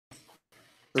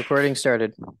Recording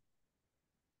started.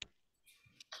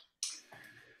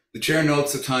 The chair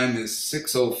notes the time is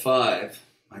 6:05.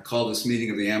 I call this meeting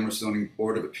of the Amherst Zoning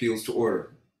Board of Appeals to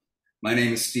order. My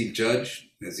name is Steve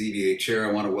Judge. As ZBA chair,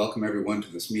 I want to welcome everyone to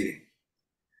this meeting.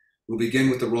 We'll begin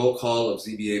with the roll call of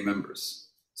ZBA members.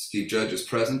 Steve Judge is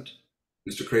present.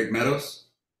 Mr. Craig Meadows?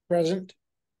 Present.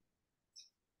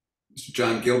 Mr.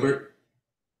 John Gilbert?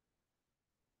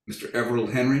 Mr.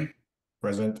 Everald Henry?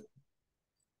 Present.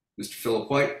 Mr. Philip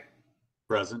White?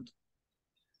 Present.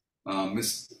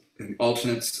 And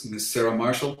alternates, Ms. Sarah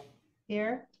Marshall?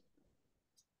 Here.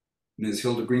 Ms.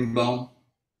 Hilda Greenbaum?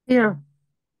 Here.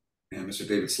 And Mr.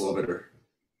 David Slobiter,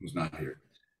 who's not here.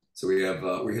 So we have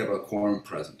a quorum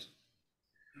present.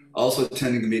 Also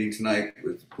attending the meeting tonight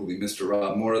will be Mr.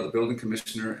 Rob Mora, the building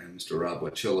commissioner, and Mr. Rob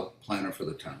Wachilla, planner for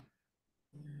the town.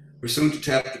 Pursuant to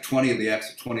Chapter 20 of the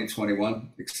Acts of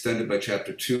 2021, extended by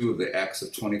Chapter 2 of the Acts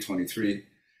of 2023,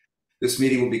 this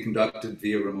meeting will be conducted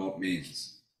via remote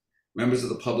means. Members of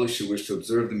the public who wish to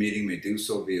observe the meeting may do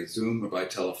so via Zoom or by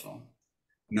telephone.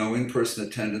 No in-person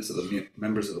attendance of the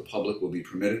members of the public will be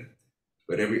permitted,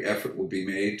 but every effort will be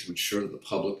made to ensure that the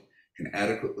public can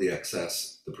adequately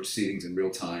access the proceedings in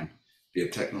real time via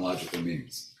technological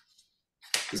means.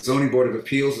 The Zoning Board of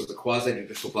Appeals is a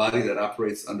quasi-judicial body that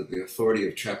operates under the authority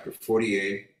of Chapter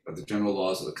 40A of the General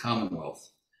Laws of the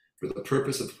Commonwealth for the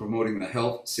purpose of promoting the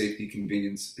health, safety,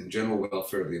 convenience, and general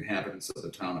welfare of the inhabitants of the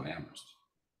town of Amherst.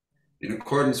 In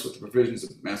accordance with the provisions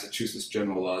of Massachusetts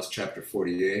General Laws, Chapter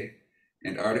 40A,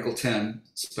 and Article 10,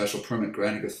 Special Permit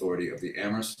Granting Authority of the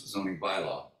Amherst Zoning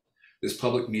Bylaw, this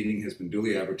public meeting has been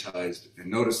duly advertised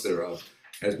and notice thereof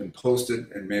has been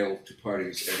posted and mailed to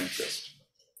parties of interest.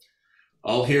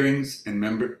 All hearings and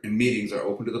meetings are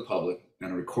open to the public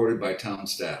and are recorded by town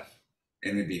staff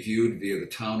and may be viewed via the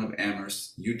Town of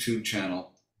Amherst YouTube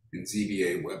channel and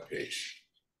ZBA webpage.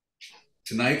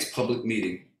 Tonight's public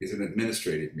meeting is an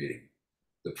administrative meeting,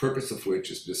 the purpose of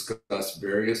which is to discuss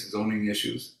various zoning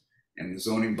issues and the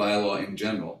zoning bylaw in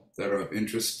general that are of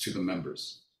interest to the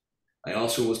members. I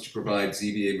also wish to provide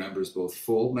ZBA members, both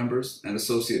full members and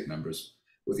associate members,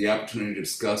 with the opportunity to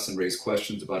discuss and raise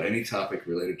questions about any topic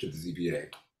related to the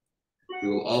ZBA. We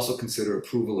will also consider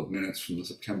approval of minutes from the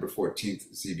September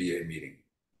 14th ZBA meeting.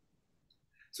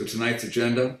 So tonight's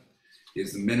agenda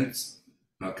is the minutes,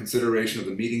 consideration of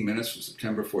the meeting minutes from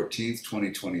September 14th,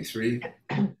 2023,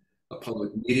 a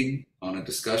public meeting on a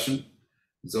discussion,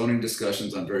 zoning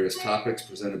discussions on various topics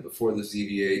presented before the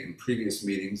ZBA in previous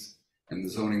meetings, and the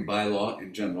zoning bylaw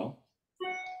in general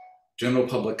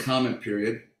public comment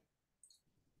period,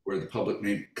 where the public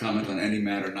may comment on any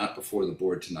matter not before the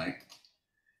board tonight,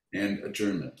 and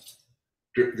adjournment.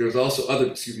 There's also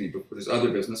there's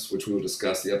other business which we will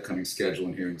discuss, the upcoming schedule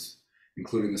and hearings,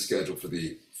 including the schedule for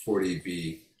the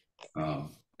 40B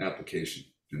application,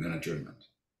 and then adjournment.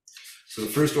 So the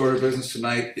first order of business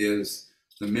tonight is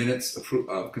the minutes,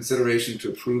 consideration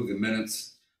to approve the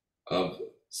minutes of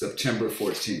September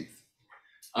 14th.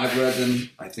 I've read them.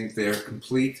 I think they're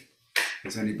complete.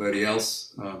 Does anybody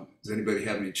else, does anybody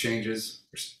have any changes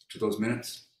to those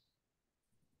minutes?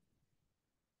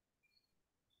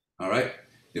 All right.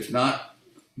 If not,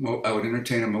 I would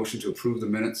entertain a motion to approve the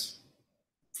minutes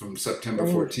from September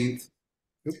 14th.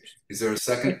 Oops. Is there a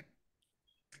second?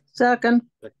 Second.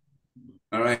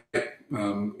 All right.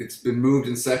 It's been moved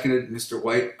and seconded. Mr.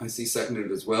 White, I see,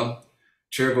 seconded as well.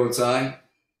 Chair votes aye.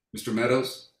 Mr.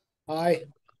 Meadows? Aye.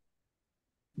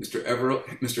 Mr. Everett?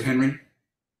 Mr. Henry?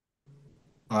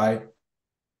 Aye.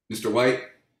 Mr. White?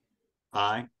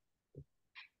 Aye.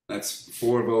 That's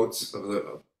 4 votes of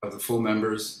the full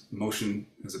members. Motion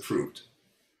is approved.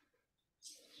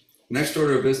 Next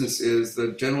order of business is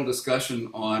the general discussion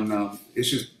on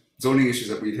zoning issues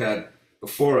that we've had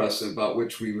before us, and about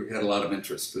which we had a lot of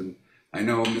interest. And I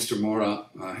know Mr. Mora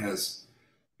has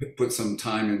put some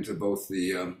time into both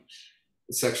the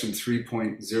section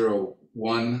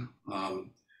 3.01,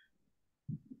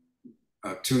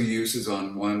 2 uses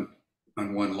on one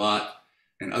lot,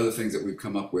 and other things that we've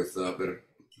come up with that have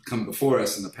come before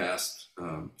us in the past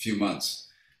few months.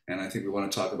 And I think we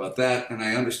want to talk about that. And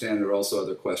I understand there are also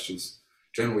other questions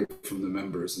generally from the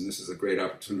members, and this is a great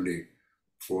opportunity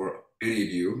for any of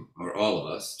you or all of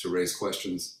us to raise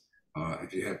questions.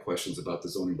 If you have questions about the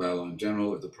zoning bylaw in general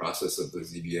or the process of the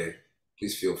ZBA,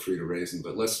 please feel free to raise them.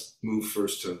 But let's move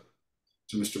first to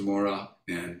Mr. Mora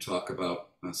and talk about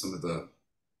some of the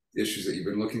issues that you've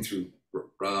been looking through,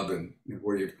 Rob, and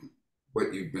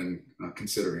what you've been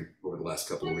considering over the last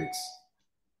couple of weeks.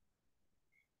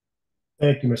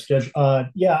 Thank you, Mr. Judge.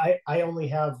 Yeah, I only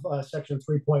have section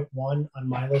 3.1 on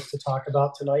my list to talk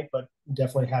about tonight, but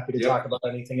definitely happy to talk about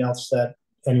anything else that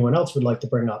anyone else would like to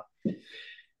bring up.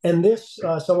 And this,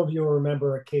 some of you will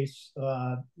remember a case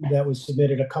that was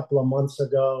submitted a couple of months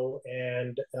ago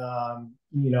and,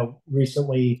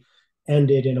 recently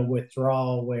ended in a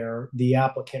withdrawal where the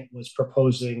applicant was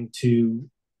proposing to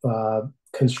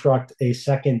construct a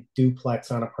second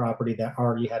duplex on a property that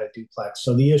already had a duplex.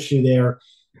 So the issue there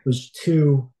was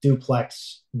two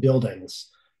duplex buildings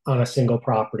on a single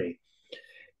property.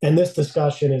 And this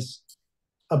discussion is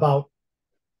about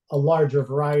a larger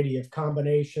variety of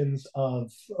combinations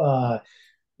of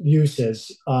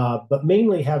uses, but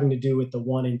mainly having to do with the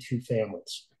 1 and 2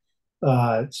 families.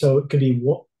 So it could be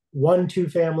one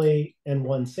 2-family and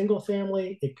one single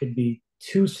family. It could be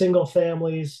 2 single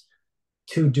families,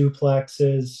 2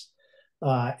 duplexes,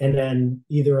 and then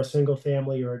either a single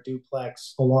family or a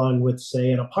duplex along with,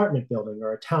 say, an apartment building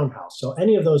or a townhouse. So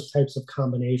any of those types of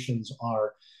combinations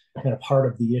are kind of part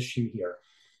of the issue here.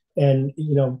 And,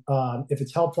 if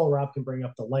it's helpful, Rob can bring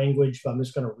up the language, but I'm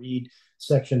just going to read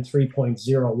section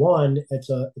 3.01. It's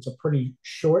a pretty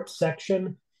short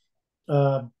section,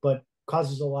 but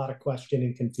causes a lot of question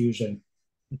and confusion.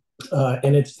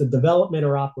 And it's the development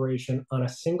or operation on a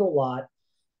single lot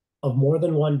of more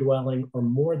than one dwelling or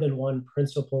more than one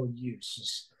principal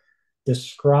use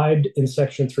described in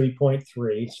section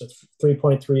 3.3. So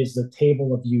 3.3 is the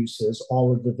table of uses,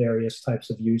 all of the various types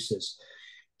of uses.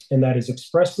 And that is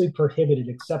expressly prohibited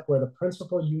except where the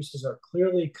principal uses are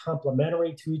clearly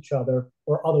complementary to each other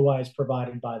or otherwise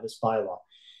provided by this bylaw.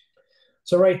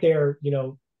 So right there,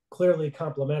 clearly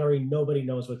complementary, nobody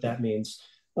knows what that means.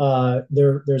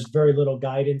 There's very little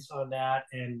guidance on that.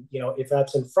 And, if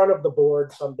that's in front of the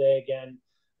board someday again,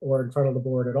 or in front of the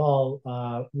board at all,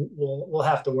 we'll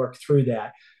have to work through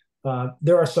that.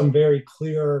 There are some very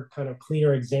clear, kind of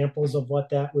cleaner examples of what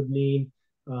that would mean.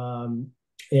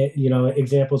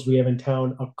 Examples we have in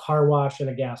town: a car wash and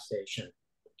a gas station.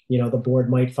 The board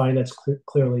might find that's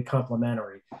clearly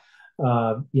complementary.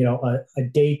 A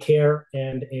daycare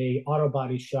and a auto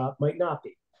body shop might not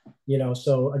be.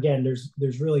 So again,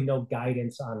 there's really no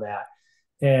guidance on that.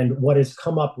 And what has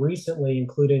come up recently,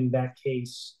 including that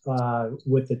case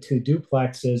with the 2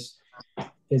 duplexes,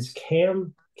 is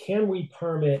can we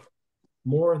permit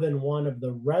more than one of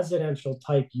the residential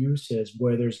type uses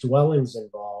where there's dwellings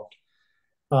involved,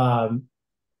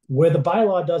 where the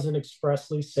bylaw doesn't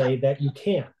expressly say that you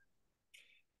can.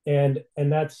 And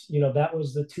that's, that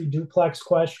was the 2 duplex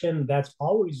question. That's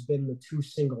always been the 2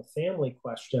 single family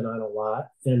question on a lot.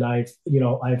 And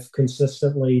I've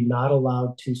consistently not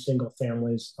allowed 2 single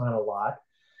families on a lot.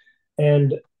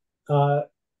 And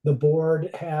the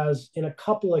board has, in a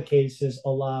couple of cases,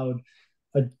 allowed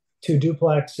 2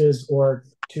 duplexes or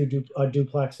a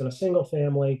duplex and a single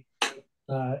family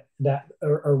that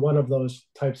are one of those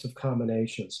types of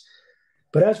combinations.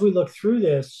 But as we look through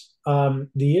this,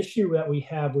 the issue that we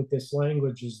have with this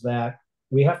language is that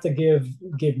we have to give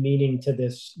meaning to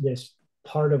this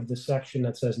part of the section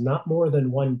that says not more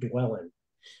than one dwelling.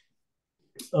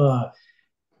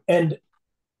 And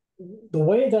the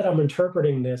way that I'm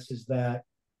interpreting this is that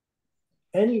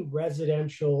any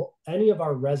of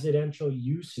our residential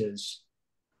uses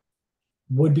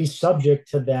would be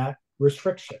subject to that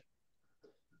restriction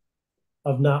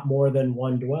of not more than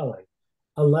one dwelling,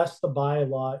 unless the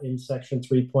bylaw in section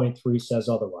 3.3 says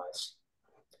otherwise.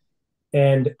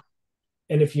 And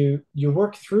if you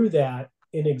work through that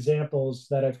in examples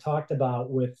that I've talked about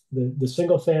with the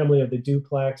single family of the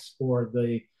duplex or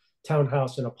the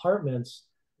townhouse and apartments,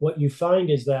 what you find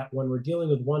is that when we're dealing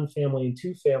with 1 family and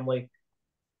 2 family,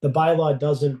 the bylaw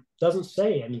doesn't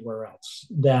say anywhere else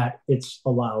that it's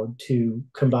allowed to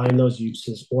combine those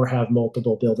uses or have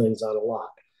multiple buildings on a lot.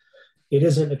 It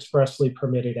isn't expressly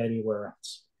permitted anywhere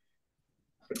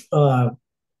else.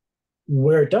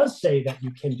 Where it does say that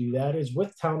you can do that is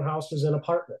with townhouses and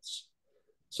apartments.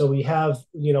 So we have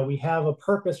a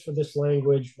purpose for this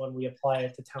language when we apply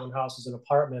it to townhouses and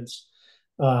apartments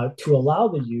to allow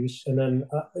the use. And then,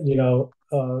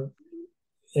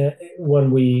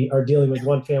 when we are dealing with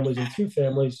 1 families and 2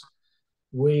 families,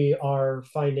 we are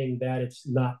finding that it's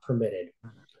not permitted.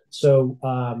 So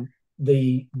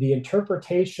the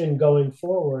interpretation going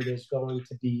forward is going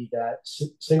to be that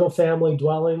single family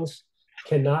dwellings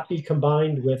cannot be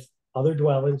combined with other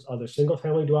dwellings, other single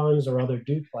family dwellings or other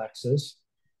duplexes,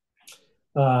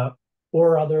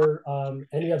 or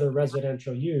any other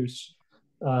residential use,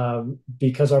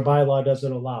 because our bylaw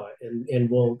doesn't allow it. And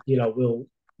we'll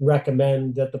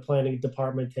recommend that the planning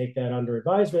department take that under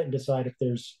advisement and decide if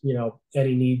there's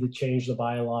any need to change the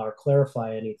bylaw or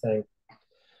clarify anything.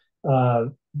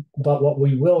 But what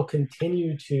we will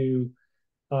continue to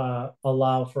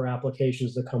allow for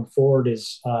applications to come forward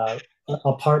is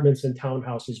apartments and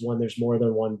townhouses when there's more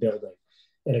than 1 building.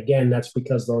 And again, that's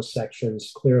because those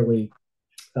sections clearly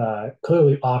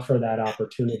offer that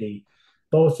opportunity,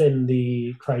 both in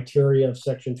the criteria of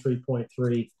section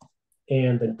 3.3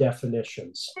 and the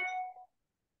definitions.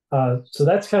 So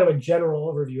that's kind of a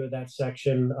general overview of that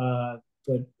section,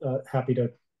 but happy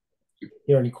to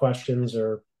hear any questions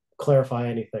or clarify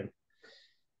anything.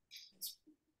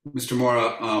 Mr.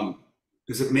 Mora,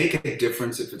 does it make a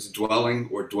difference if it's dwelling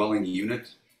or dwelling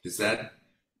unit? Is that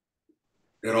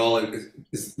at all,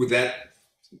 would that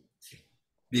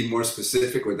be more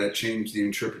specific? Would that change the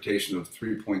interpretation of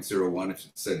 3.01 if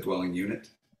it said dwelling unit?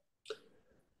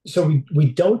 So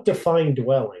we don't define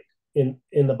dwelling in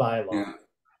the bylaw.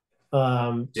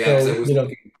 Yeah. So, I was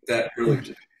looking at that earlier.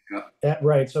 Yeah.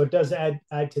 Right. So it does add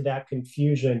to that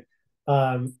confusion.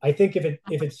 I think if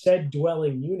it said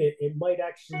dwelling unit, it might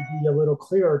actually be a little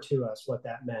clearer to us what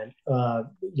that meant,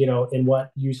 and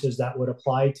what uses that would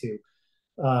apply to.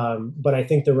 But I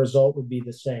think the result would be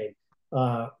the same.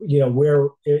 Where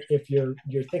if you're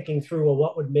thinking through, well,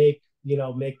 what would make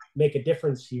a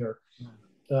difference here?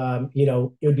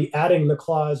 It would be adding the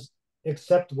clause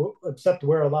except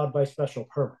where allowed by special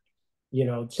permit.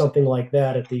 Something like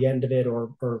that at the end of it,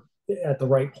 or at the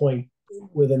right point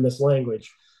within this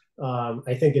language.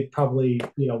 I think it probably,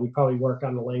 we probably work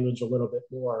on the language a little bit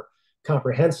more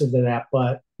comprehensive than that,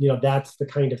 but that's the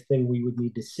kind of thing we would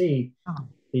need to see,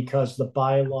 because the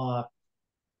bylaw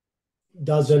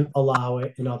doesn't allow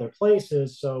it in other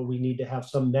places. So we need to have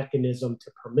some mechanism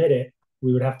to permit it.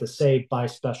 We would have to say by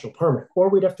special permit, or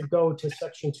we'd have to go to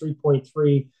section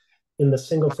 3.3 in the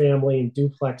single family and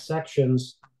duplex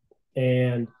sections,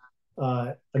 and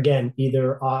again,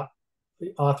 either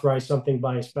authorize something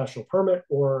by a special permit,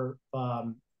 or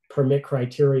permit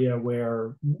criteria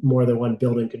where more than one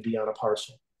building could be on a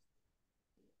parcel.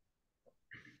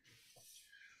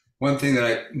 One thing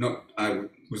that I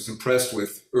was impressed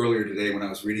with earlier today when I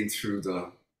was reading through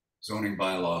the zoning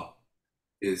bylaw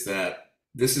is that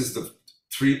this is the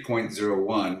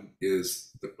 3.01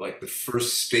 is the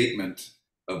first statement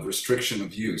of restriction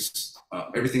of use.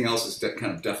 Everything else is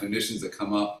kind of definitions that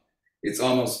come up. It's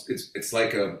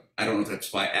like I don't know if that's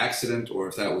by accident or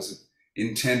if that was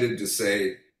intended to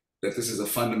say that this is a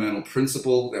fundamental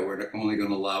principle that we're only going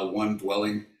to allow one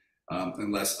dwelling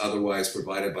unless otherwise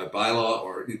provided by bylaw,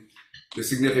 or the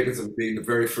significance of being the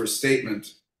very first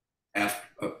statement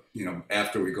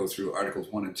after we go through Articles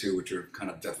 1 and 2, which are kind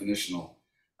of definitional.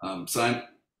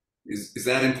 Is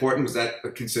that important? Was that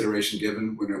a consideration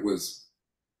given when it was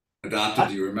adopted?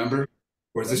 Do you remember?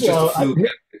 Or is this just a fluke?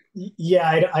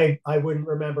 I wouldn't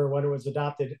remember when it was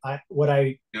adopted. What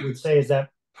I would say is that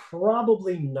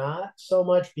probably not so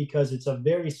much, because it's a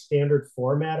very standard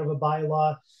format of a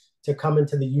bylaw to come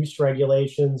into the use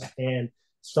regulations and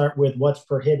start with what's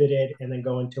prohibited and then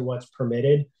go into what's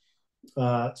permitted.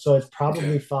 So it's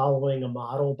probably following a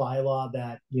model bylaw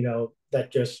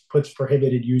that just puts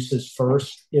prohibited uses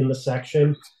first in the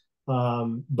section.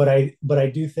 But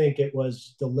I do think it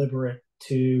was deliberate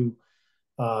to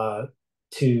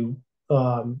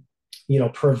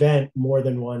prevent more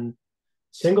than one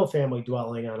single family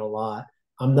dwelling on a lot.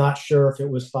 I'm not sure if it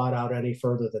was thought out any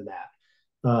further than that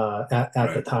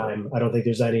at the time. I don't think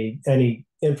there's any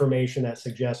information that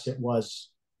suggests it was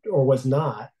or was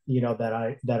not, that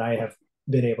I have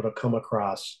been able to come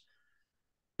across.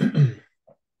 And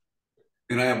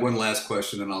I have one last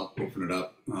question, and I'll open it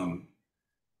up.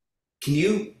 Can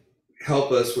you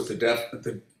help us with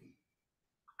the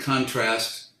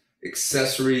contrast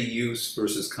accessory use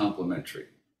versus complementary?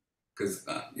 Because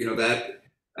that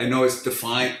I know it's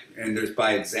defined and there's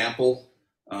by example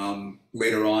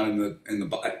later on in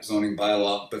the zoning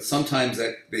bylaw, but sometimes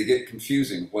that they get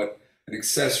confusing what an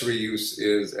accessory use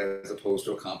is as opposed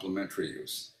to a complementary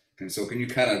use. And so, can you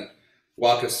kind of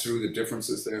walk us through the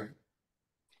differences there?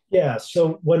 Yeah.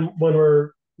 So when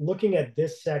we're looking at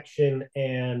this section,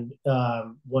 and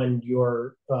when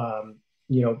you're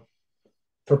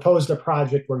proposed a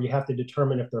project where you have to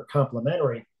determine if they're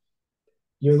complementary,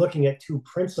 you're looking at two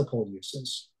principal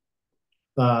uses.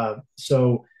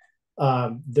 So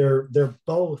they're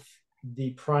both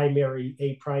a primary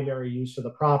use of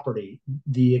the property.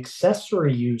 The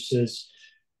accessory uses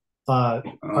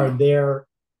are there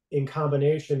in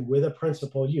combination with a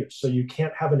principal use. So you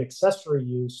can't have an accessory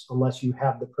use unless you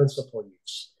have the principal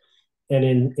use. And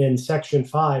in section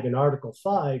 5, in Article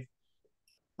 5,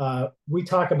 we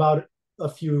talk about a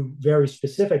few very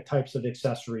specific types of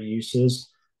accessory uses,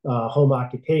 home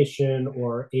occupation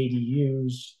or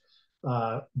ADUs.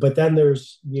 But then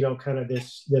there's, kind of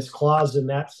this clause in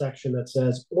that section that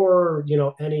says, or,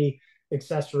 any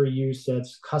accessory use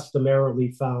that's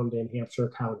customarily found in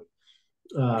Hampshire County.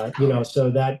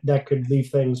 So that could leave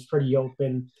things pretty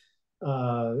open.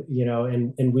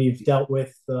 And we've dealt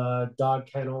with dog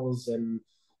kennels and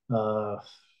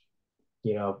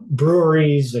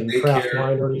breweries and craft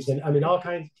Daycare. wineries, and I mean all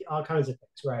kinds of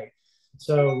things, right?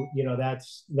 So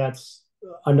that's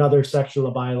another section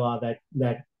of the bylaw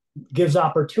that gives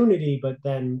opportunity, but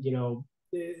then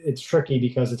it's tricky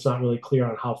because it's not really clear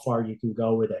on how far you can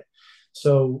go with it.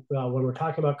 So when we're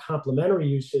talking about complementary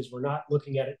uses, we're not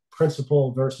looking at it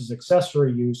principal versus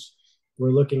accessory use.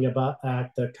 We're looking at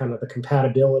the kind of the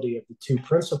compatibility of the two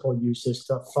principal uses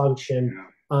to function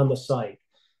on the site.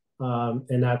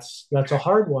 And that's a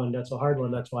hard one. That's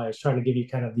why I was trying to give you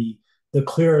kind of the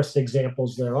clearest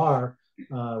examples there are,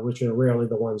 which are rarely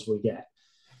the ones we get.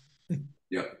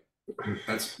 Yep,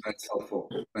 that's helpful.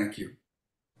 Thank you,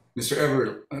 Mr.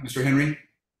 Everett. Mr. Henry.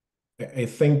 I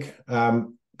think a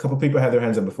couple people had their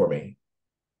hands up before me.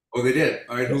 Oh, they did.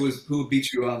 All right. Yes. Who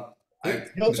beat you up?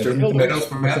 Mr. Meadows,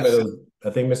 perhaps? I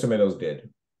think Mr. Meadows did.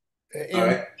 All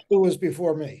right. Who was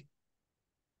before me?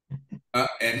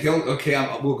 And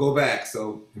we'll go back.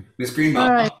 So, Ms. Greenbaum.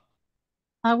 All right.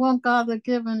 I won't bother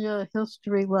giving you a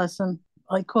history lesson.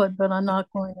 I could, but I'm not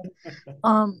going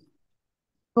to.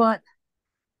 But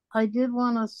I did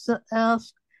want to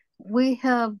ask, we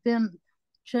have been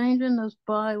changing this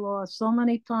bylaw so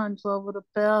many times over the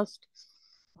past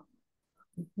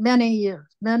many years,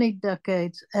 many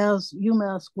decades as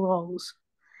UMass grows.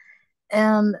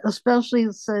 And especially,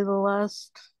 say, the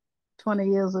last 20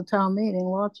 years of town meeting,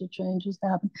 lots of changes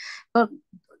happen. But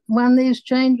when these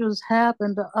changes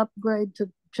happen to upgrade to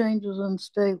changes in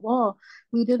state law,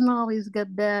 we didn't always go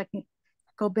back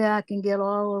and get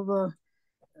all of the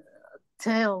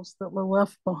tails that were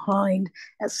left behind,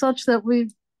 as such that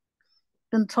we've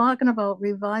been talking about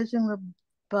revising the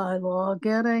bylaw,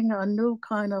 getting a new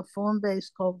kind of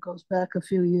form-based code, goes back a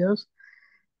few years,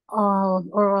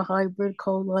 or a hybrid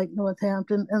code like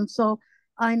Northampton. And so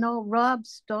I know Rob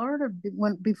started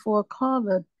before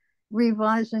COVID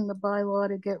revising the bylaw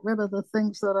to get rid of the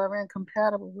things that are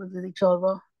incompatible with each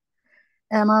other.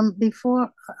 And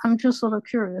I'm just sort of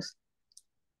curious,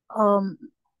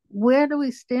 where do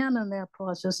we stand in that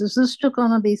process? Is this just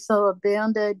going to be a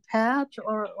Band-Aid patch,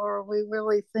 or are we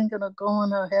really thinking of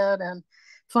going ahead and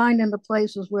finding the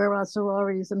places where our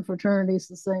sororities and fraternities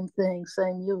the same thing,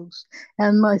 same use?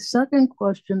 And my second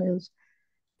question is,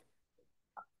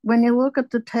 when you look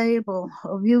at the table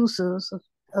of uses,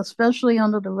 especially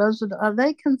under the resident, are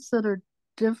they considered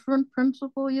different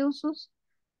principal uses?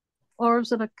 Or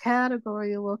is it a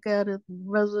category you look at it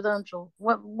residential?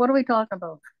 What are we talking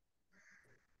about?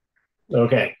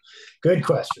 Okay, good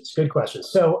questions.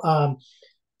 So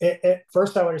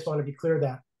first, I just want to be clear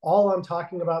that all I'm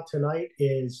talking about tonight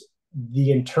is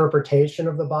the interpretation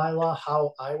of the bylaw,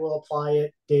 how I will apply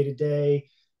it day to day,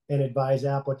 and advise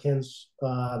applicants,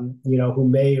 who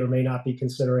may or may not be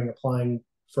considering applying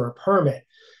for a permit.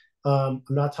 I'm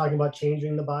not talking about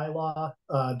changing the bylaw.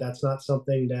 That's not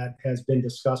something that has been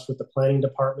discussed with the planning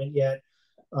department yet.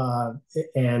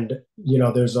 And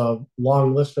there's a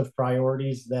long list of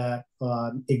priorities that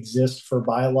exist for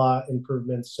bylaw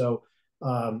improvements. So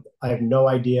I have no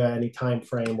idea any time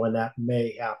frame when that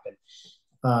may happen.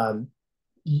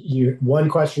 One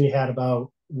question you had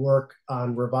about work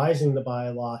on revising the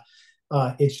bylaw.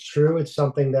 It's true. It's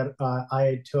something that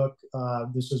I took.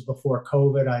 This was before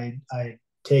COVID. I had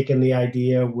taken the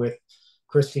idea with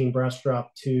Christine Brestrup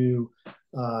to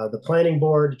the planning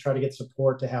board to try to get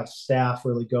support to have staff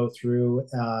really go through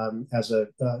to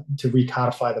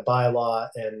recodify the bylaw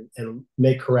and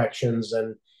make corrections,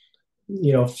 and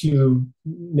a few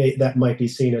that might be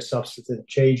seen as substantive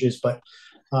changes, but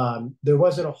there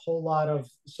wasn't a whole lot of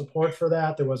support for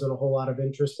that. There wasn't a whole lot of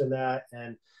interest in that,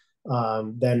 and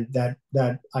then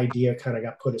that idea kind of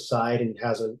got put aside and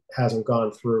hasn't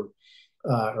gone through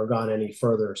or gone any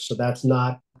further. So that's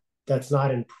not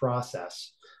in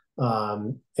process.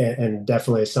 And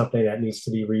definitely something that needs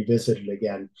to be revisited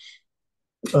again.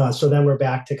 So then we're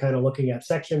back to kind of looking at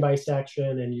section by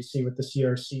section, and you see what the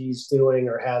CRC is doing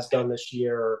or has done this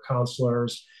year, or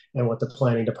counselors, and what the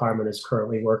planning department is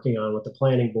currently working on with the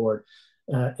planning board.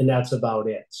 And that's about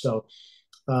it. So,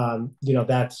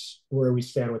 that's where we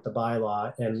stand with the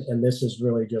bylaw. And this is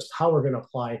really just how we're going to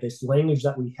apply this language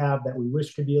that we have that we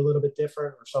wish could be a little bit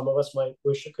different, or some of us might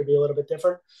wish it could be a little bit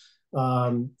different,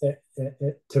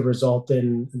 to result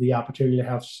in the opportunity to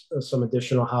have some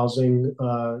additional housing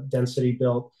density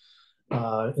built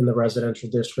in the residential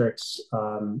districts.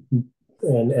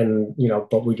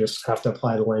 But we just have to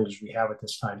apply the language we have at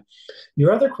this time.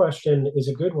 Your other question is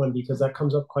a good one, because that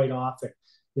comes up quite often.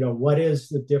 What is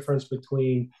the difference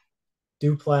between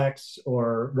duplex,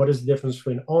 or what is the difference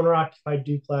between owner-occupied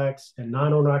duplex and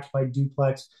non-owner-occupied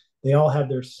duplex. They all have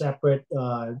their separate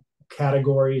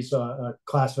categories,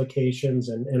 classifications,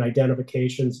 and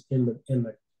identifications in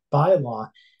the bylaw.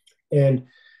 And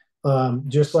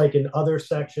just like in other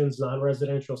sections,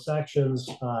 non-residential sections,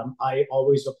 I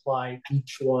always apply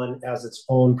each one as its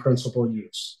own principal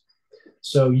use.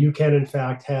 So you can, in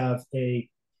fact, have a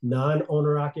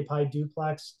non-owner occupied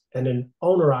duplex and an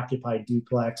owner occupied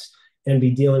duplex and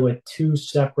be dealing with two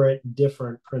separate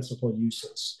different principal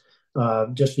uses.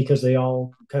 Just because they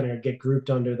all kind of get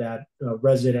grouped under that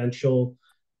residential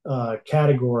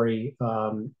category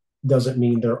doesn't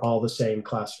mean they're all the same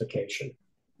classification.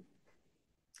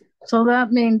 So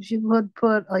that means you would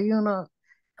put a unit,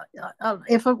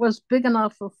 if it was big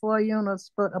enough for 4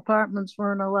 units, but apartments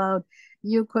weren't allowed,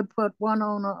 you could put one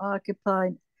owner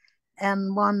occupied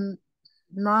and one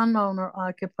non-owner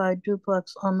occupied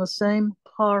duplex on the same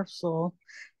parcel.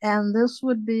 And this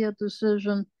would be a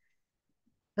decision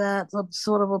that's a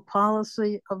sort of a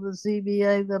policy of the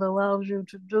ZBA that allows you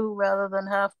to do, rather than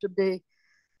have to be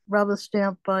rubber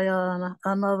stamped by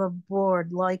another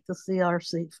board like the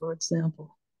CRC, for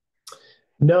example.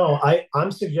 No,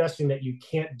 I'm suggesting that you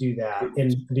can't do that.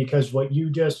 And because what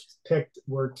you just picked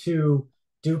were 2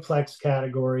 duplex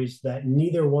categories that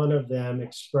neither one of them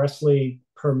expressly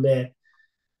permit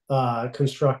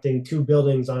constructing 2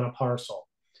 buildings on a parcel.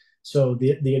 So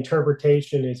the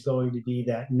interpretation is going to be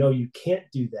that, no, you can't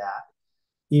do that,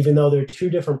 even though they're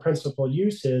 2 different principal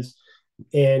uses,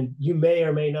 and you may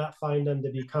or may not find them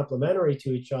to be complementary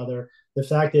to each other. The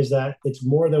fact is that it's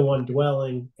more than one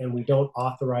dwelling, and we don't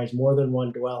authorize more than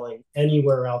one dwelling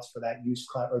anywhere else for that use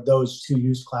class or those 2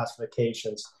 use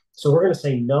classifications. So we're going to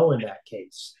say no in that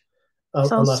case,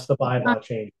 unless the bylaw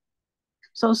changes.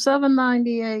 So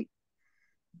 798,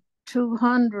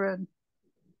 200,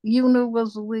 you knew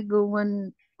was illegal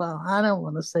when, well, I don't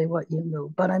want to say what you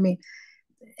knew, but I mean,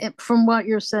 from what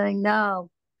you're saying now,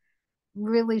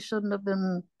 really shouldn't have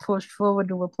been pushed forward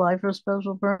to apply for a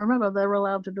special permit, or they're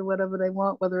allowed to do whatever they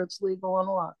want, whether it's legal or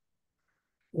not.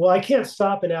 Well, I can't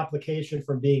stop an application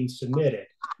from being submitted.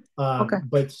 Okay.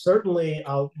 But certainly,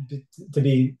 to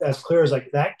be as clear as, like,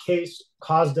 that case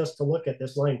caused us to look at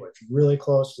this language really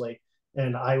closely.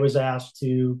 And I was asked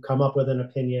to come up with an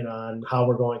opinion on how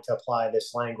we're going to apply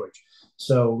this language.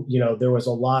 So, there was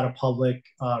a lot of public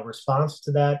response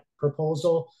to that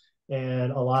proposal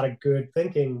and a lot of good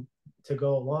thinking to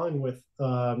go along with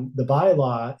the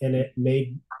bylaw. And it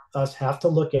made us have to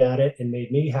look at it and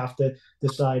made me have to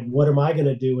decide, what am I going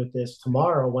to do with this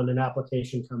tomorrow when an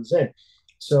application comes in?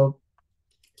 So,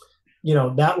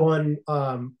 that one,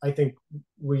 I think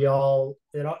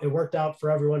it worked out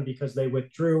for everyone because they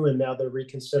withdrew and now they're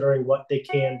reconsidering what they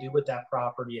can do with that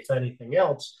property, if anything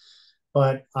else.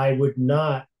 But I would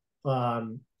not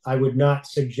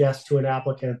suggest to an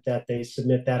applicant that they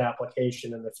submit that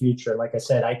application in the future. Like I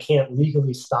said, I can't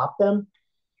legally stop them.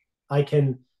 I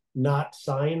can not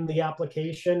sign the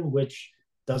application, which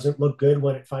doesn't look good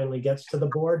when it finally gets to the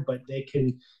board, but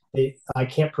I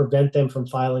can't prevent them from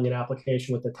filing an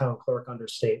application with the town clerk under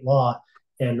state law.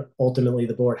 And ultimately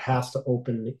the board has to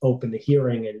open the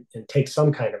hearing and take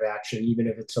some kind of action, even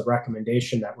if it's a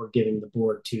recommendation that we're giving the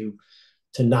board to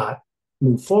not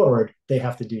move forward. They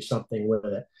have to do something with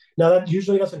it. Now, that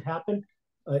usually doesn't happen.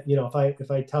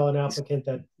 If I tell an applicant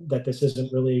that this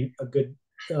isn't really a good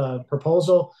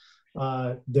proposal,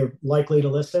 they're likely to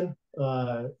listen.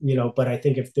 But I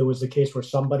think if there was a case where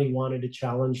somebody wanted to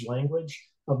challenge language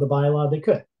of the bylaw, they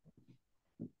could.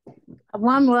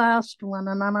 One last one,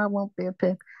 and then I won't be a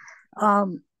pig.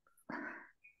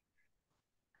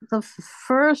 The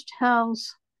first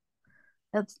house,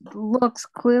 it looks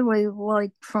clearly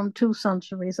like from 2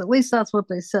 centuries. At least that's what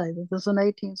they say, that there's an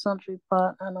 18th century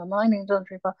part and a 19th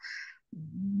century part.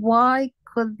 Why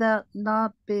could that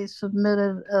not be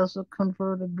submitted as a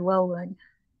converted dwelling?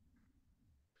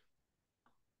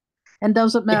 And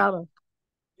does it matter?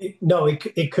 No,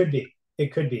 it could be.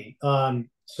 It could be.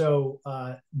 So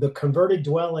the converted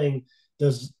dwelling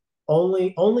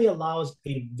only allows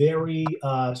a very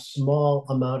small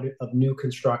amount of new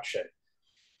construction.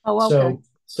 Oh, okay.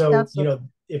 So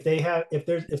if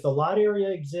the lot area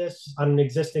exists on an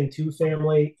existing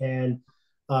 2-family, and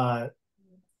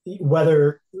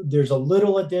whether there's a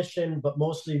little addition, but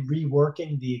mostly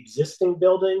reworking the existing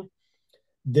building,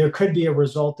 there could be a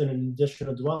result in an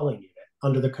additional dwelling unit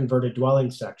under the converted dwelling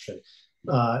section.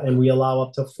 And we allow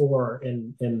up to 4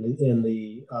 in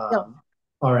the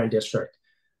RN district.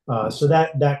 So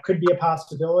that could be a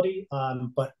possibility.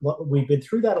 But we've been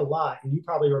through that a lot. And you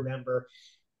probably remember,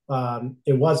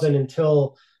 it wasn't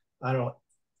until, I don't know,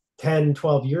 10,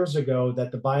 12 years ago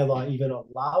that the bylaw even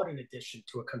allowed an addition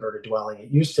to a converted dwelling. It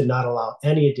used to not allow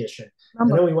any addition.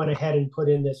 And then we went ahead and put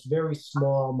in this very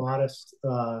small, modest,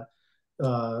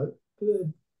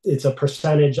 it's a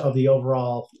percentage of the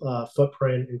overall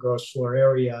footprint and gross floor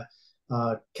area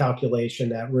calculation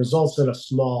that results in a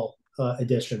small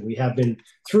addition. We have been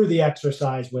through the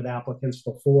exercise with applicants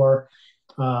before.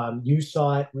 You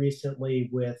saw it recently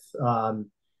with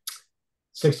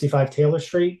 65 Taylor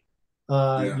Street.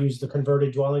 Use the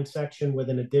converted dwelling section with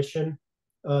an addition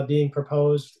being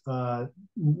proposed, but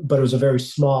it was a very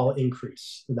small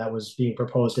increase that was being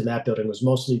proposed in that building. It was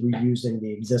mostly reusing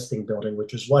the existing building,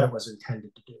 which is what it was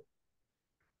intended to do.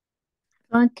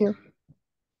 Thank you.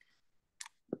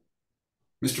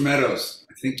 Mr. Meadows,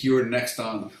 I think you are next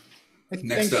on.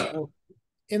 Next up. So.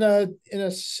 In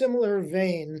a similar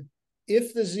vein,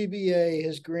 if the ZBA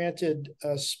has granted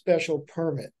a special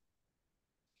permit,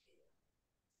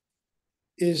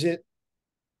 is it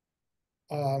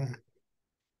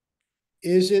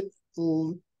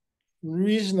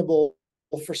reasonable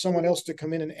for someone else to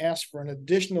come in and ask for an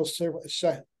additional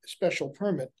special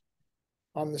permit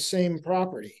on the same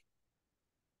property?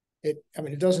 It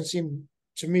doesn't seem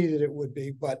to me that it would be,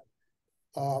 but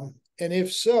and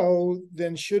if so,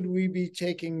 then should we be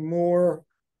taking more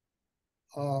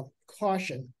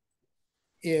caution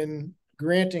in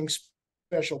granting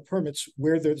special permits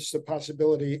where there's the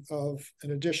possibility of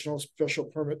an additional special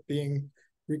permit being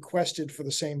requested for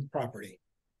the same property?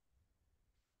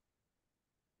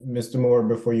 Mr. Moore,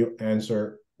 before you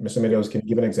answer, Mr. Meadows, can you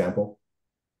give an example?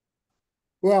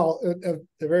 Well,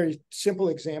 a very simple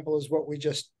example is what we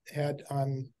just had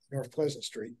on North Pleasant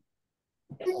Street.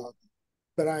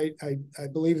 But I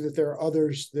believe that there are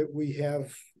others that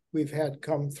we've had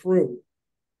come through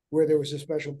where there was a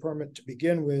special permit to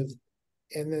begin with,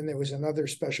 and then there was another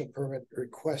special permit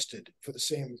requested for the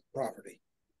same property.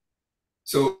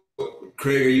 So,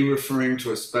 Craig, are you referring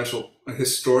to a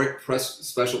historic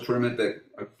special permit that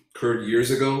occurred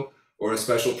years ago, or a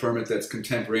special permit that's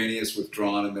contemporaneous,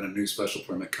 withdrawn, and then a new special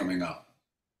permit coming up?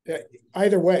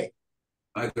 Either way.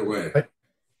 Either way.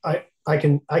 I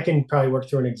can probably work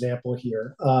through an example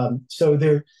here. So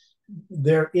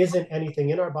there isn't anything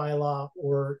in our bylaw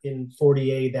or in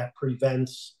 40A that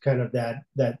prevents kind of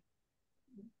that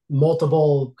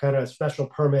multiple kind of special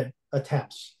permit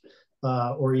attempts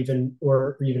or even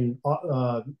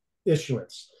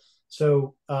issuance.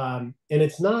 So and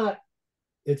it's not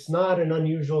an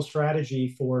unusual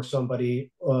strategy for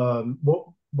somebody,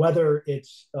 whether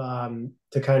it's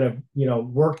to kind of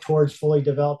work towards fully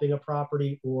developing a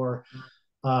property or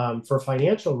for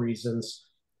financial reasons.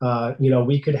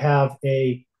 We could have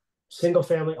a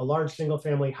large single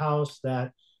family house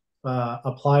that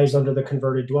applies under the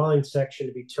converted dwelling section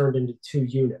to be turned into 2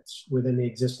 units within the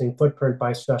existing footprint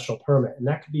by special permit, and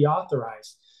that could be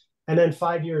authorized. And then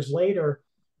 5 years later,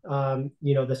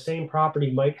 the same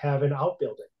property might have an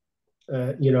outbuilding,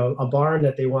 a barn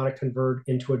that they want to convert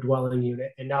into a dwelling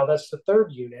unit, and now that's the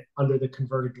 3rd unit under the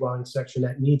converted dwelling section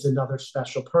that needs another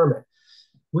special permit.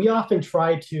 We often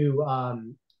try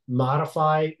to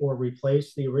modify or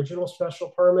replace the original special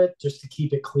permit just to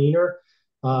keep it cleaner.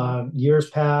 Years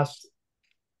past,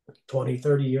 20,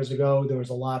 30 years ago, there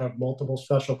was a lot of multiple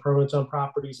special permits on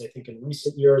properties. I think in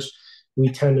recent years, we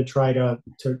tend to try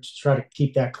to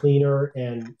keep that cleaner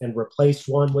and replace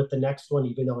one with the next one,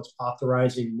 even though it's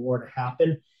authorizing more to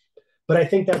happen. But I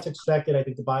think that's expected. I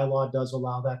think the bylaw does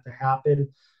allow that to happen.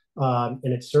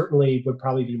 And it certainly would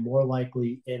probably be more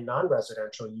likely in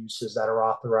non-residential uses that are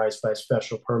authorized by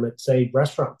special permit, say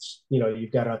restaurants.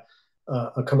 You've got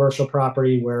a commercial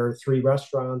property where 3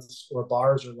 restaurants or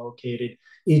bars are located.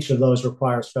 Each of those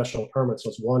require special permits.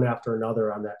 So it's one after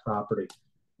another on that property.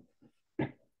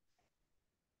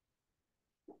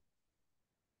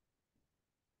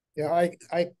 Yeah,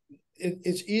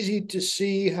 it's easy to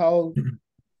see how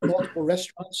multiple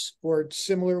restaurants or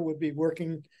similar would be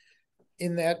working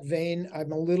in that vein.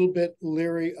 I'm a little bit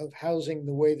leery of housing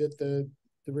the way that the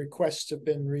requests have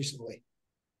been recently.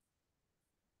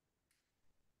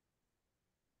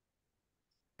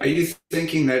 Are you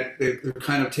thinking that they're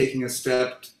kind of taking a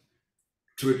step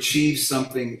to achieve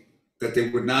something that they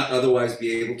would not otherwise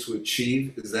be able to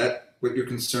achieve? Is that what you're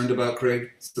concerned about, Craig?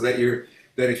 So that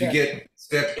if you get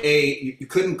step A, you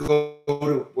couldn't go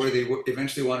to where they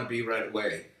eventually want to be right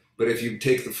away. But if you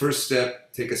take the first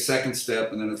step, take a second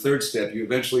step, and then a third step, you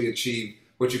eventually achieve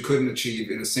what you couldn't achieve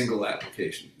in a single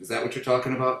application. Is that what you're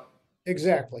talking about?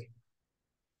 Exactly.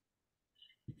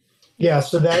 Yeah,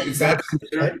 so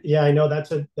I know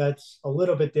that's a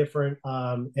little bit different,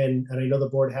 and I know the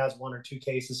board has 1 or 2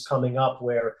 cases coming up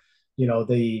where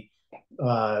the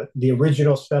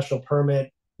original special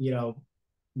permit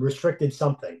restricted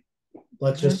something.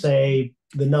 Let's just say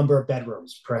the number of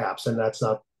bedrooms, perhaps, and that's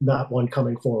not one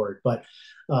coming forward. But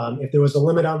if there was a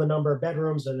limit on the number of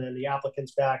bedrooms, and then the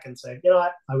applicant's back and say, you know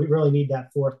what, we really need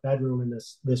that fourth bedroom in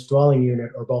this dwelling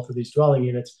unit or both of these dwelling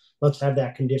units, let's have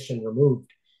that condition removed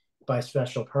by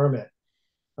special permit.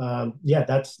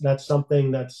 That's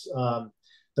something that's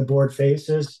the board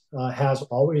faces, has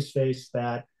always faced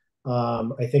that.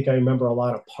 I think I remember a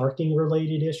lot of parking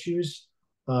related issues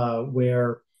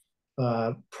where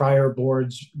prior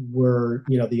boards were,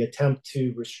 the attempt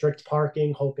to restrict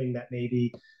parking, hoping that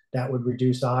maybe that would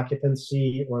reduce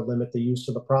occupancy or limit the use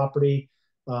of the property,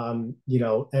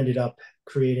 ended up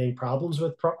creating problems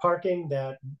with parking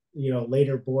that,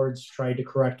 later boards tried to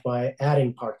correct by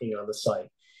adding parking on the site.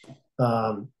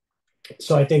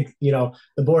 So I think, the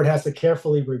board has to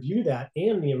carefully review that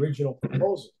and the original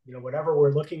proposal. Whatever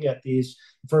we're looking at these,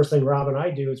 the first thing Rob and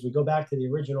I do is we go back to the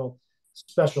original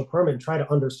special permit and try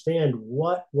to understand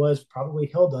what was probably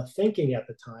Hilda thinking at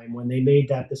the time when they made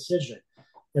that decision.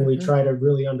 And we try to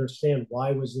really understand,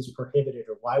 why was this prohibited,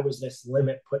 or why was this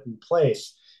limit put in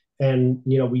place? And,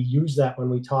 we use that when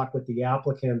we talk with the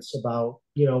applicants about,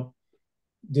 do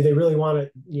they really want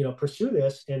to, pursue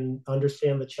this, and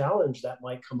understand the challenge that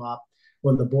might come up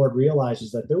when the board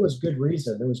realizes that there was good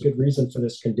reason for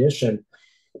this condition.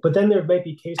 But then there might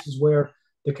be cases where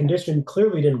the condition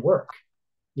clearly didn't work,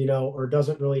 or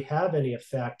doesn't really have any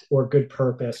effect or good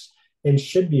purpose and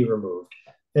should be removed.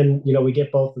 And, we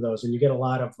get both of those, and you get a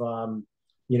lot of,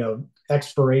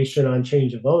 expiration on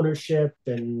change of ownership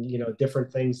and,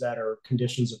 different things that are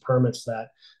conditions of permits that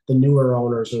the newer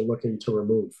owners are looking to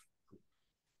remove.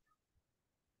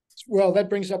 Well, that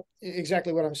brings up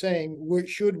exactly what I'm saying.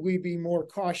 Should we be more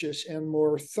cautious and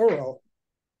more thorough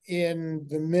in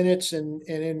the minutes and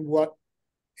in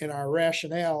our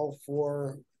rationale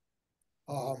for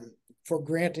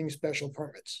granting special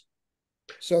permits,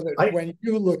 so that when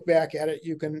you look back at it,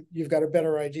 you've got a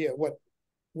better idea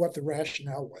what the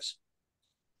rationale was?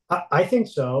 I think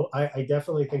so. I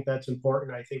definitely think that's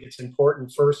important. I think it's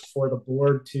important first for the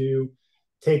board to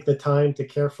take the time to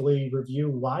carefully review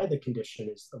why the condition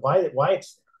is, why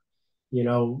it's there.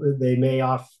 They may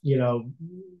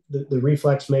the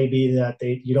reflex may be that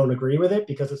you don't agree with it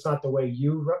because it's not the way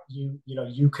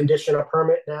you condition a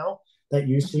permit now, that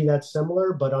you see that's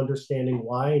similar, but understanding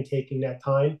why and taking that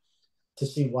time to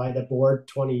see why the board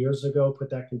 20 years ago put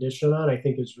that condition on, I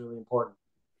think is really important.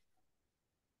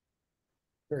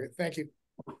 Great, thank you.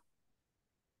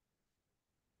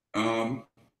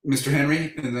 Mr.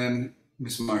 Henry, and then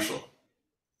Ms. Marshall.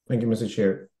 Thank you, Mr.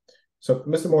 Chair. So,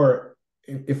 Mr. Moore,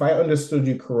 if I understood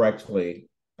you correctly,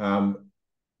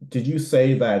 did you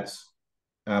say that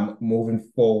moving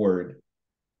forward,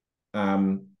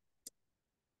 and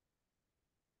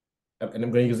I'm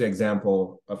going to use the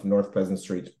example of North Pleasant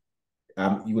Street,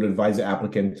 you would advise the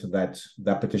applicant that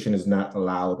that petition is not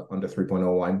allowed under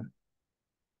 3.01?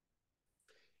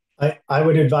 I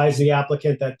would advise the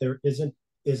applicant that there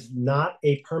is not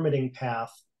a permitting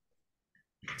path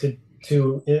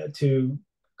to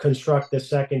construct the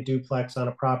second duplex on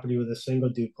a property with a single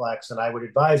duplex, and I would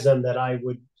advise them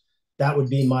that would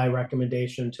be my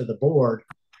recommendation to the board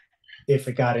if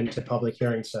it got into public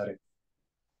hearing setting.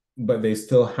 But they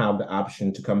still have the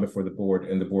option to come before the board,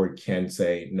 and the board can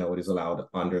say, no, it is allowed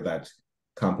under that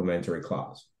complementary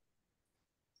clause.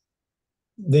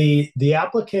 The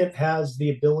applicant has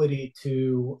the ability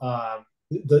to,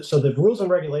 so the rules and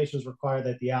regulations require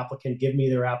that the applicant give me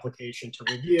their application to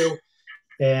review,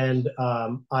 and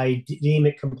I deem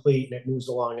it complete and it moves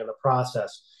along in the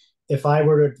process. If I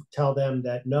were to tell them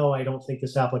that, no, I don't think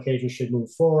this application should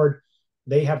move forward,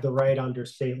 they have the right under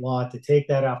state law to take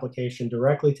that application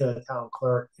directly to the town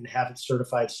clerk and have it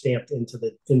certified, stamped into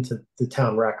the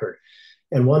town record.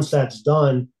 And once that's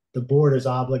done, the board is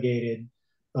obligated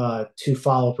to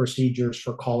follow procedures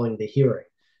for calling the hearing.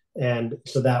 And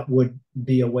so that would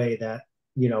be a way that,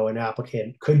 an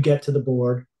applicant could get to the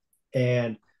board.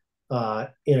 And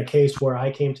in a case where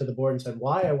I came to the board and said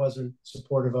why I wasn't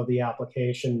supportive of the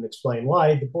application and explain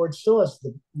why, the board still has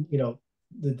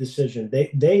the decision.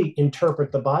 They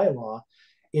interpret the bylaw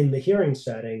in the hearing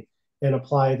setting and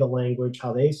apply the language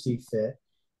how they see fit,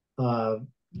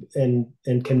 and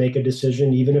can make a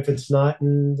decision even if it's not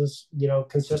in this,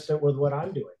 consistent with what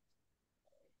I'm doing.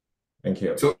 Thank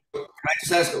you. So can I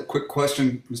just ask a quick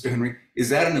question, Mr. Henry? Is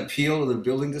that an appeal of the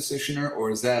building decisioner, or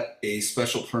is that a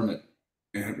special permit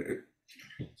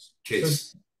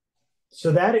case?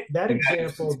 So that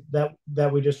example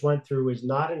that we just went through is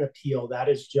not an appeal. That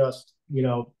is just,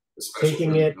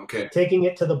 taking it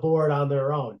to the board on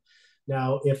their own.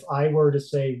 Now, if I were to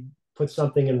say put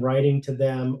something in writing to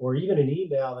them, or even an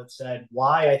email that said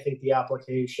why I think the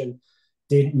application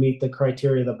didn't meet the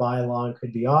criteria of the bylaw and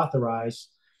could be authorized,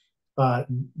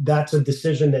 that's a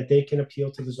decision that they can appeal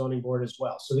to the zoning board as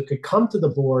well. So it could come to the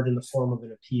board in the form of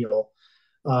an appeal,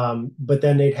 but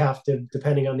then they'd have to,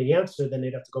 depending on the answer, then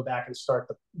they'd have to go back and start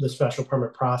the special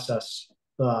permit process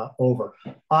over.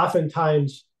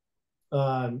 Oftentimes,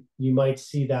 you might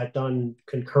see that done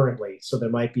concurrently. So there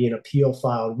might be an appeal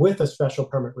filed with a special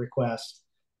permit request,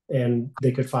 and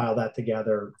they could file that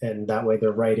together, and that way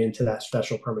they're right into that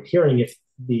special permit hearing if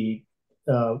the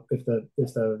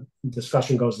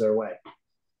discussion goes their way.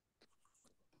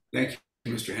 Thank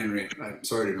you, Mr. Henry. I'm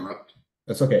sorry to interrupt.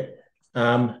 That's okay.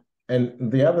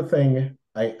 And the other thing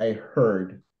I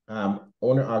heard,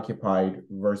 owner occupied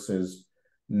versus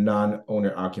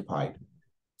non-owner occupied.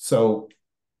 So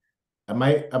am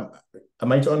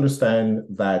I to understand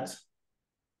that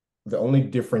the only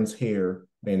difference here,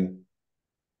 I mean,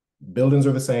 buildings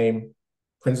are the same,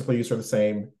 principal use are the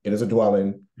same, it is a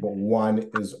dwelling, but one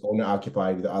is owner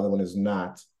occupied, the other one is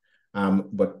not,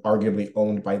 but arguably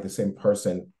owned by the same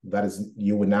person, that is,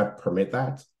 you would not permit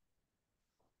that?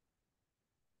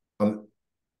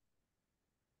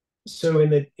 So in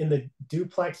the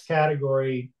duplex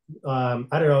category, I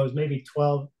don't know, it was maybe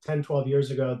 10, 12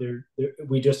 years ago,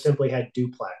 we just simply had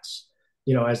duplex,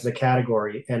 as the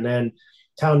category. And then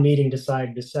town meeting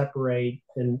decided to separate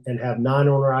and have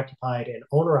non-owner occupied and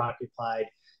owner occupied,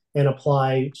 and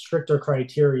apply stricter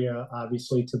criteria,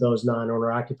 obviously, to those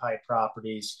non-owner occupied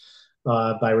properties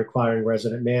by requiring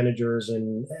resident managers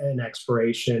and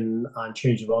expiration on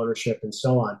change of ownership and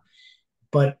so on.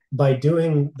 But by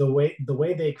doing the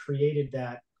way they created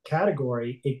that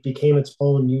category, it became its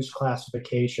own use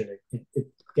classification. It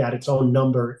got its own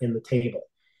number in the table.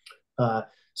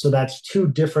 So that's two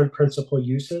different principal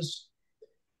uses.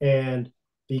 And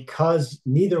because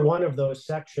neither one of those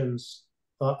sections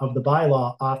of the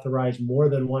bylaw authorize more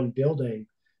than one building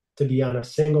to be on a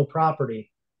single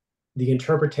property, the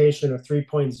interpretation of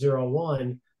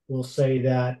 3.01 will say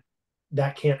that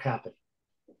can't happen.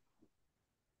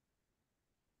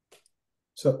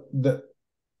 So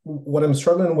what I'm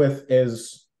struggling with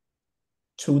is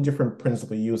two different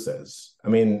principal uses. I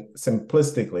mean,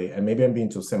 simplistically, and maybe I'm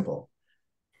being too simple,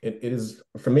 it is,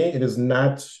 for me, it is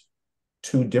not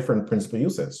two different principal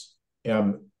uses.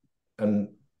 And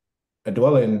a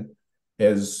dwelling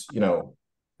is,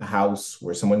 a house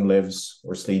where someone lives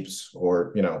or sleeps,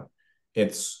 or,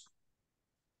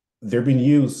 they're being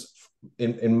used,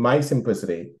 in my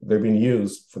simplicity, they're being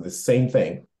used for the same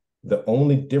thing. The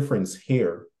only difference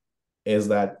here is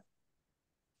that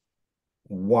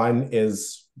one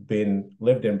is being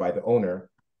lived in by the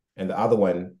owner and the other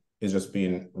one is just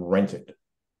being rented.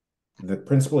 The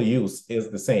principal use is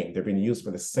the same. They're being used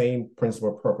for the same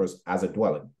principal purpose as a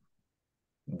dwelling.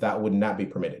 That would not be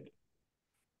permitted.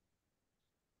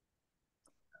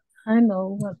 I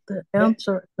know what the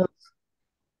answer is.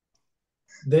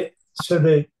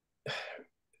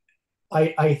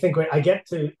 I think I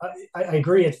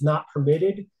agree it's not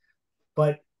permitted,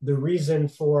 but the reason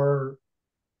for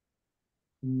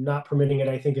not permitting it,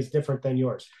 I think, is different than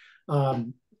yours.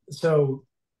 So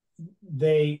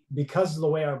because of the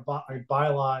way our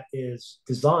bylaw is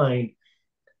designed,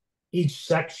 each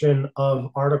section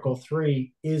of Article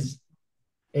 3 is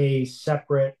a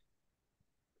separate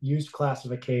use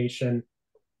classification.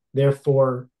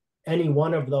 Therefore, any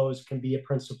one of those can be a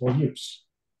principal use.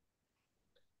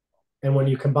 And when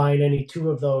you combine any two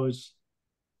of those,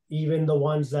 even the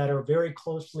ones that are very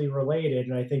closely related,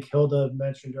 and I think Hilda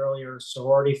mentioned earlier,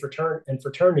 sorority and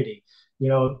fraternity,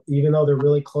 even though they're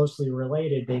really closely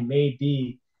related, they may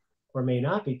be or may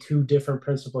not be two different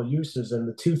principal uses. And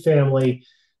the two-family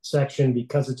section,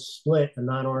 because it's split, a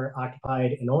non-owner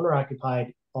occupied and owner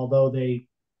occupied, although they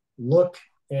look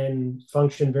and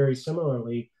function very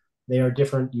similarly, they are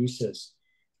different uses.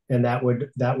 And that would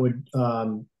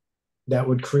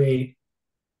create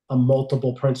a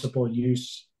multiple principal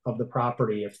use of the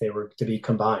property if they were to be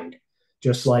combined,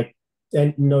 just like,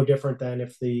 and no different than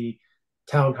if the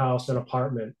townhouse and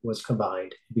apartment was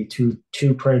combined. It'd be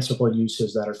two principal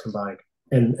uses that are combined,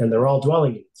 and they're all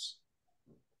dwelling units.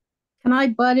 Can I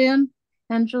butt in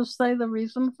and just say the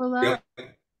reason for that? Yeah.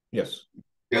 Yes.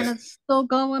 And it's still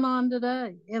going on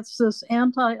today. It's this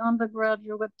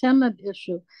anti-undergraduate tenant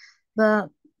issue that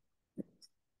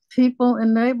people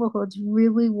in neighborhoods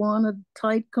really wanted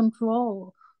tight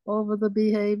control over the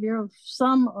behavior of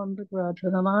some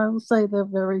undergraduate, and I will say they're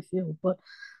very few, but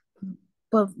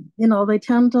they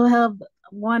tend to have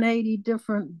 180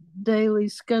 different daily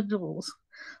schedules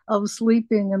of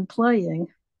sleeping and playing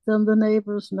than the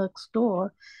neighbors next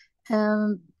door,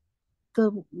 and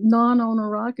the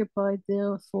non-owner occupied,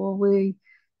 therefore we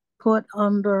put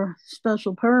under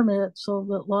special permit so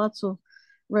that lots of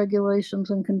regulations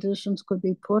and conditions could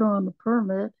be put on the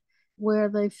permit where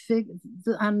they figure,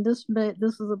 and this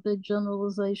is a big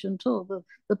generalization too,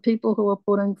 the people who are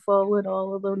putting forward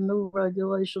all of the new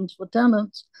regulations for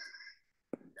tenants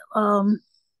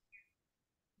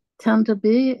tend to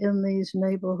be in these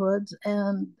neighborhoods,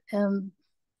 and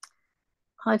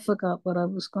I forgot what I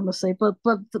was going to say, but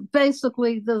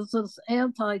basically there's this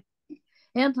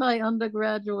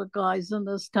anti-undergraduate guys in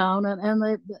this town, and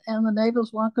the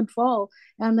neighbors want control,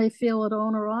 and they feel that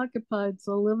owner occupied,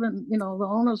 so living, the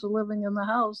owners are living in the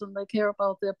house and they care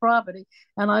about their property.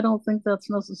 And I don't think that's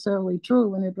necessarily true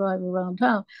when you drive around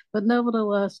town, but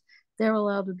nevertheless, they're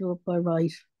allowed to do it by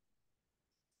right.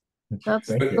 That's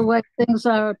the way things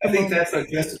are. I think that's a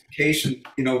justification,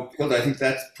 Hilda, I think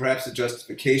that's perhaps a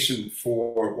justification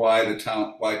for why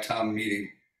town meeting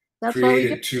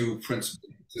created two principal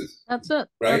uses. That's it.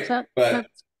 Right? But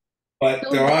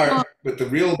the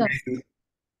real reason.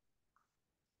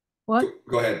 What?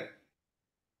 Go ahead.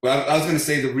 Well, I was going to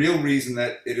say the real reason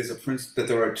that that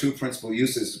there are two principal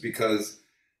uses is because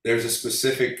there's a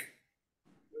specific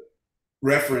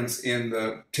reference in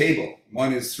the table.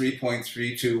 One is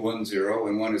 3.3210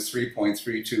 and one is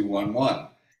 3.3211.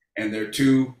 And they're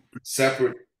two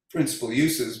separate principal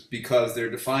uses because they're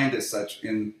defined as such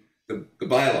in the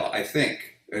bylaw, I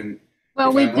think. And if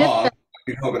I'm wrong,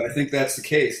 but I think that's the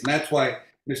case. And that's why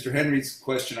Mr. Henry's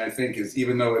question, I think, is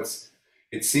even though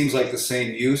it seems like the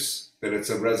same use, that it's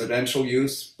a residential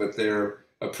use, but a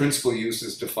principal use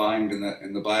is defined in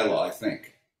the bylaw, I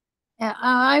think.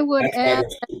 I would add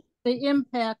the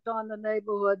impact on the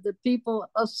neighborhood, that people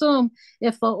assume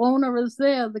if the owner is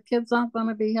there, the kids aren't going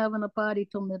to be having a party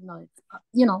till midnight,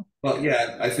 Well,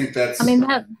 yeah, I think that's... I mean,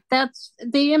 that's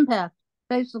the impact,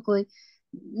 basically,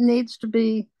 needs to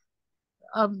be,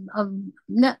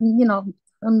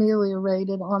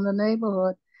 ameliorated on the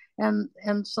neighborhood.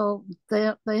 And so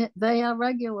they are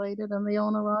regulated, and the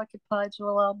owner occupieds are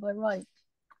allowed by right.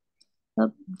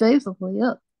 That's basically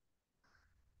it.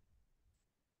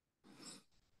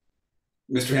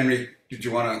 Mr. Henry, did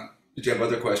you have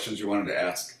other questions you wanted to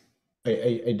ask?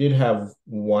 I did have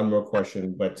one more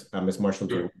question, but Ms. Marshall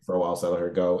did for a while, so I'll let her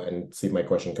go and see if my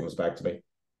question comes back to me.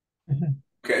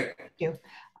 Okay. Thank you.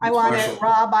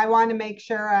 Rob, I want to make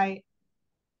sure I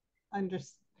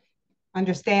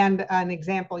understand an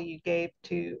example you gave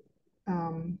to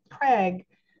Craig,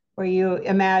 where you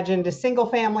imagined a single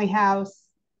family house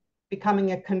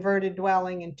becoming a converted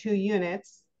dwelling in 2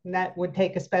 units. And that would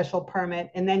take a special permit.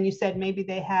 And then you said maybe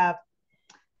they have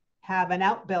an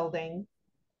outbuilding.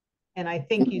 And I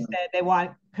think you said they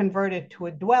want converted to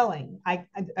a dwelling. I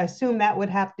assume that would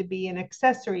have to be an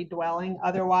accessory dwelling.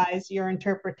 Otherwise, your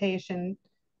interpretation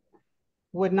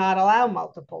would not allow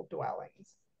multiple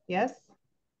dwellings. Yes?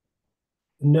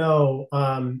 No.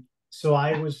 So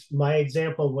my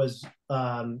example was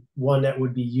one that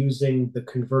would be using the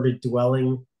converted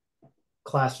dwelling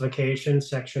classification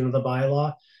section of the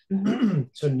bylaw. Mm-hmm.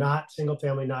 So not single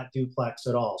family, not duplex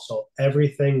at all. So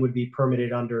everything would be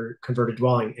permitted under converted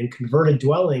dwelling, and converted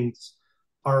dwellings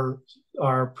are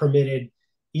permitted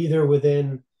either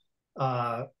within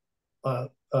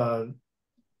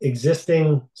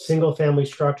existing single family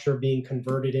structure being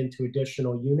converted into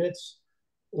additional units,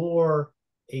 or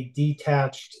a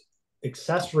detached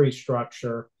accessory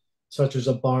structure such as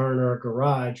a barn or a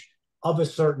garage of a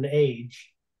certain age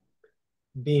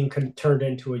being turned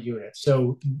into a unit.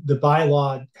 So the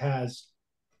bylaw has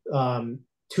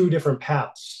 2 different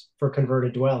paths for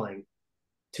converted dwelling,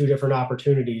 2 different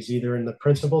opportunities, either in the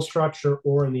principal structure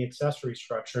or in the accessory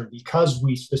structure. Because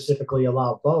we specifically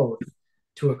allow both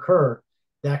to occur,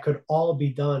 that could all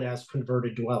be done as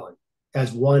converted dwelling.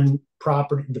 As one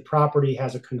property, the property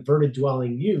has a converted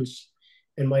dwelling use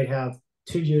and might have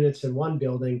 2 units in one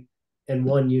building and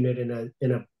 1 unit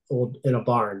in a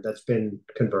barn that's been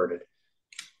converted.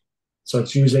 So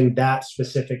it's using that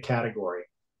specific category.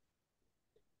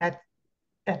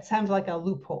 That sounds like a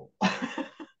loophole.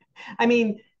 I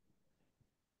mean,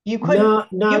 you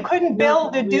couldn't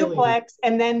build a duplex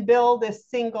and then build a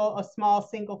small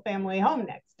single family home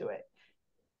next to it.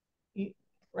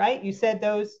 Right? You said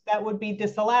that would be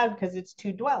disallowed because it's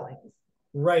 2 dwellings.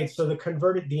 Right. So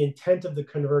the intent of the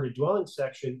converted dwelling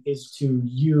section is to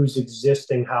use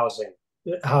existing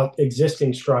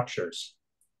existing structures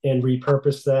and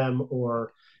repurpose them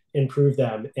or improve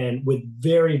them, and with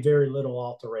very, very little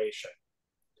alteration.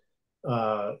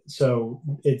 So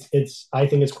I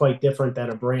think it's quite different than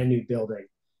a brand new building,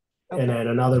 okay, and then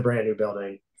another brand new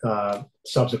building.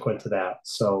 subsequent to that.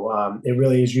 So it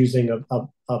really is using a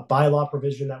bylaw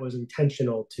provision that was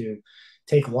intentional to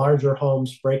take larger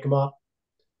homes, break them up,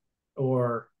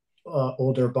 or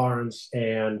older barns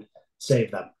and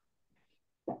save them.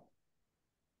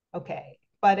 Okay,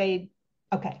 but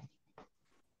okay.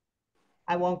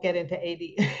 I won't get into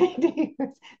ADUs.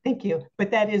 Thank you.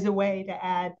 But that is a way to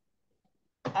add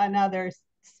another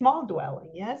small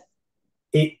dwelling, yes?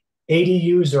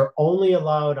 ADUs are only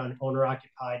allowed on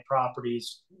owner-occupied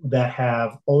properties that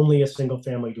have only a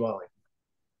single-family dwelling.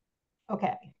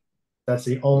 Okay. That's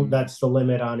the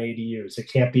limit on ADUs. It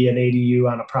can't be an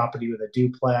ADU on a property with a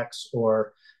duplex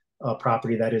or a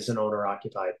property that isn't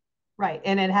owner-occupied. Right,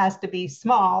 and it has to be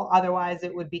small, otherwise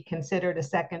it would be considered a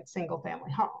second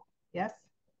single-family home. Yes.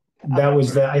 That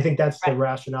was I think that's the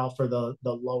rationale for the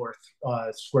lower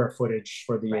square footage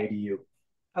for the ADU.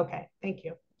 Okay, thank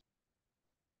you.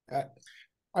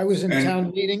 I was in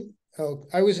town meeting.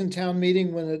 I was in town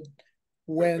meeting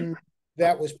when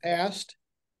that was passed,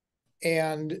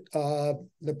 and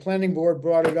the planning board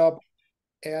brought it up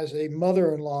as a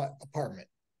mother-in-law apartment.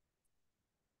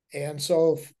 And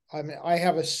so I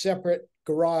have a separate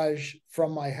garage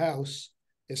from my house.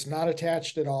 It's not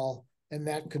attached at all, and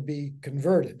that could be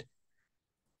converted.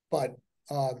 But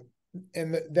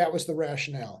that was the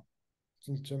rationale.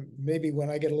 So maybe when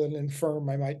I get a little infirm,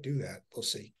 I might do that. We'll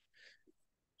see.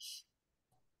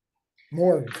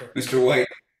 More infirm. Mr. White,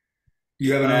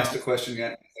 you haven't asked a question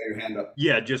yet. Your hand up.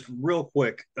 Yeah, just real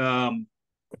quick.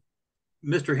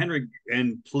 Mr. Henry,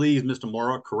 and please, Mr.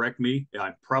 Mora, correct me.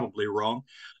 I'm probably wrong.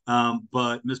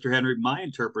 But Mr. Henry, my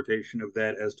interpretation of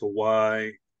that as to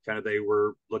why kind of they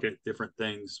were looking at different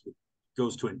things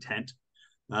goes to intent.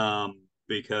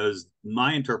 Because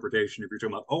my interpretation, if you're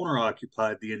talking about owner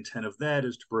occupied, the intent of that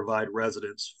is to provide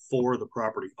residence for the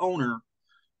property owner,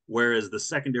 whereas the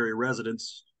secondary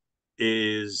residence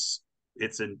its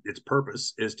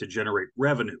purpose is to generate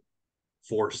revenue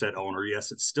for said owner.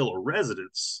 Yes, it's still a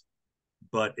residence,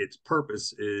 but its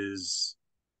purpose is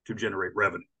to generate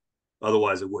revenue.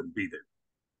 Otherwise, it wouldn't be there.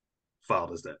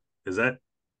 Filed as that. Is that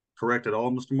correct at all,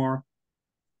 Mr. Mora?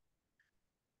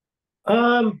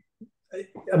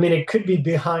 I mean, it could be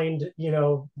behind,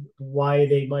 why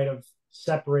they might have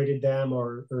separated them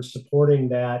or supporting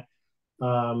that.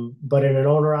 But in an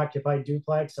owner-occupied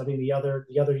duplex, I mean, the other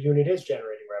unit is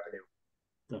generating revenue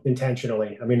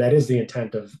intentionally. I mean, that is the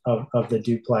intent of the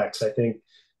duplex. I think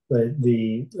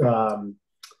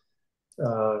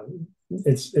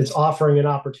it's offering an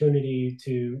opportunity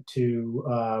to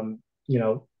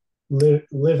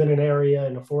live in an area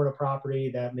and afford a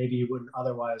property that maybe you wouldn't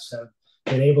otherwise have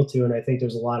been able to. And I think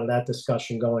there's a lot of that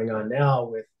discussion going on now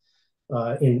with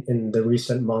in the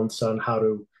recent months on how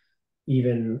to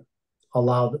even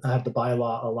have the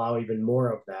bylaw allow even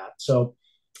more of that. So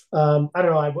I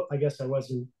don't know. I guess I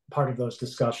wasn't part of those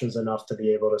discussions enough to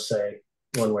be able to say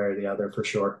one way or the other for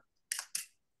sure.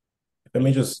 If I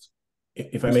may just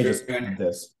add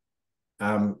this,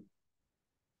 that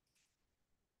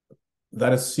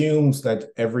assumes that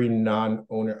every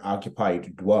non-owner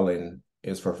occupied dwelling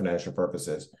is for financial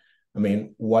purposes. I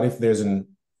mean, what if there's an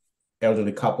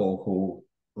elderly couple who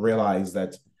realize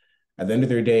that at the end of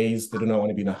their days, they do not want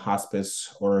to be in a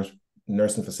hospice or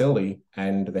nursing facility,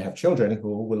 and they have children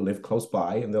who will live close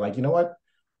by, and they're like, you know what,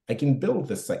 I can build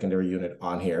this secondary unit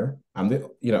on here.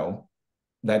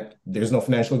 That there's no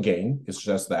financial gain. It's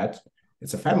just that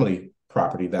it's a family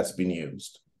property that's being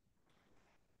used.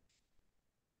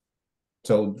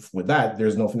 So with that,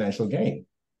 there's no financial gain.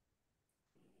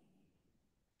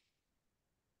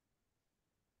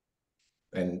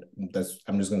 And I'm just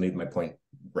going to leave my point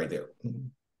right there.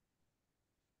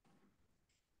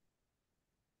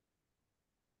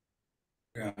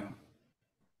 Yeah.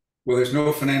 Well, there's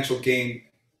no financial gain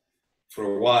for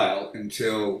a while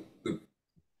until the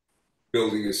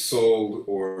building is sold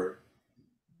or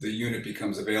the unit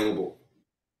becomes available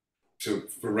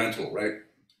for rental, right?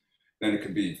 Then it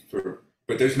could be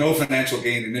but there's no financial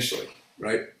gain initially,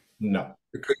 right? No.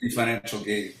 There could be financial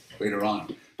gain later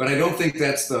on. But I don't think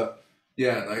that's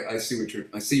I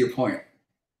see your point,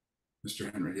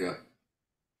 Mr. Henry, yeah.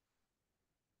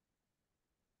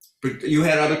 But you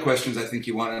had other questions I think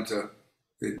you wanted to,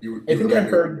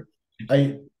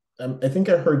 I think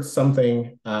I heard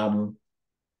something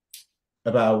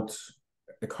about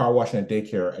a car wash and a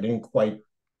daycare. I didn't quite,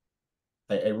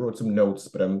 I wrote some notes,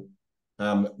 but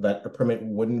that a permit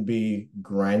wouldn't be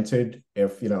granted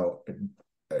if,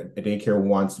 a daycare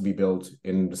wants to be built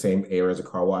in the same area as a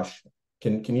car wash.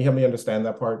 Can you help me understand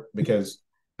that part? Because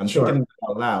I'm thinking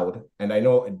out loud, and I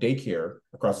know a daycare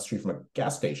across the street from a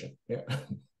gas station. Yeah.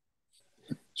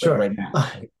 Sure. Right now.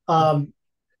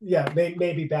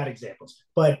 maybe bad examples,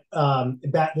 but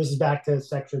this is back to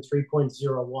section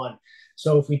 3.01.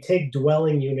 So if we take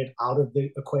dwelling unit out of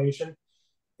the equation,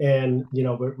 and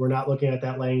we're not looking at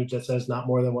that language that says not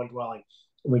more than one dwelling,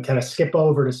 and we kind of skip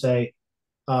over to say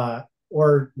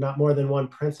or not more than one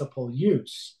principal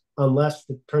use, unless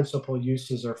the principal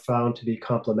uses are found to be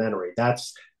complementary.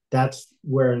 That's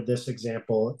where this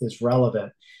example is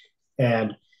relevant.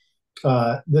 And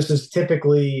this is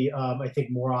typically, I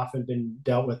think, more often been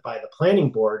dealt with by the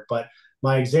planning board, but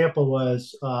my example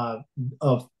was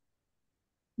of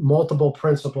multiple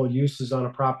principal uses on a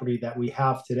property that we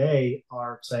have today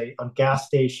are, say, a gas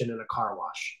station and a car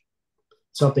wash.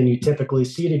 Something you typically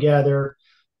see together.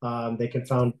 They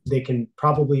can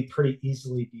probably pretty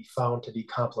easily be found to be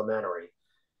complementary.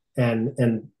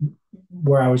 And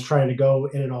where I was trying to go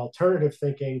in an alternative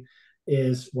thinking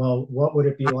is, well, what would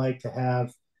it be like to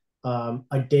have a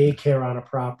daycare on a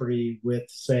property with,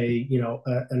 say,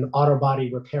 an auto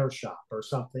body repair shop or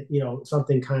something,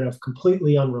 something kind of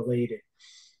completely unrelated?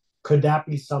 Could that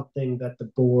be something that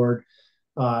the board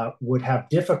would have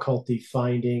difficulty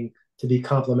finding to be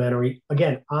complementary,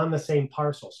 again, on the same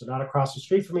parcel? So not across the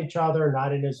street from each other,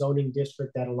 not in a zoning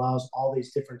district that allows all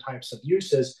these different types of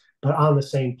uses, but on the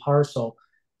same parcel.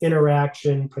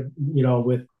 Interaction,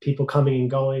 with people coming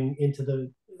and going into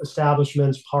the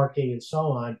establishments, parking, and so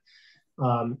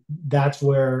on. That's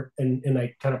where, and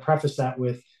I kind of preface that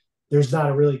with, there's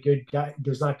not good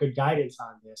guidance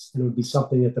on this, and it would be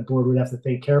something that the board would have to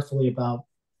think carefully about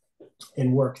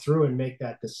and work through and make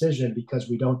that decision, because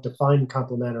we don't define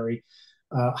complementary,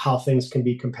 how things can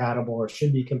be compatible or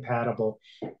should be compatible,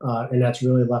 and that's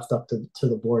really left up to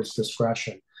the board's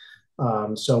discretion.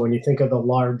 So when you think of the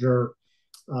larger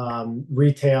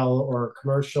retail or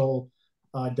commercial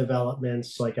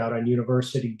developments, like out on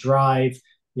University Drive,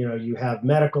 you have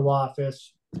medical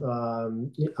office,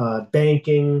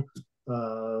 banking,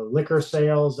 liquor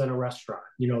sales, and a restaurant.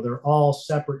 They're all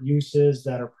separate uses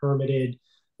that are permitted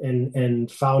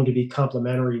and found to be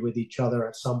complementary with each other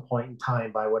at some point in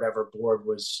time by whatever board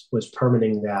was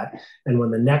permitting that. And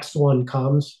when the next one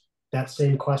comes, that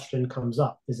same question comes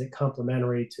up: is it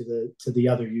complementary to the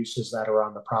other uses that are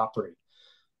on the property?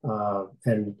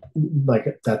 And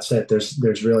like that's it.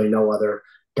 There's really no other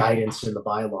guidance in the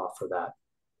bylaw for that.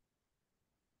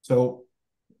 So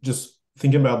just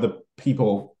thinking about the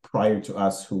people prior to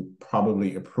us who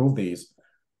probably approved these,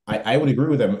 I would agree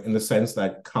with them in the sense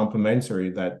that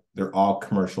complementary, that they're all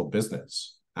commercial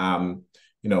business.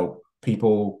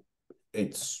 People,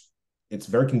 it's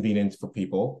very convenient for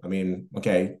people. I mean,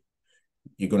 okay,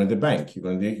 you're going to the bank, you're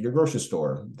going to your grocery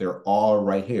store. They're all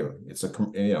right here. It's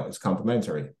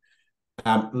complementary.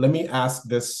 Let me ask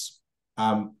this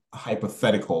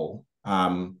hypothetical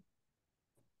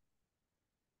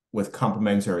with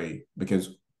complementary, because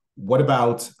what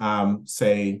about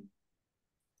say,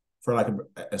 for like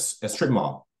a strip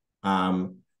mall,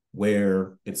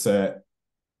 where it's a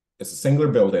singular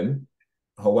building.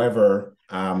 However,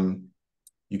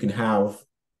 you can have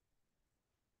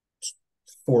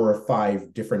 4 or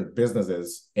 5 different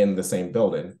businesses in the same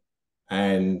building,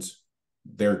 and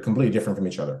they're completely different from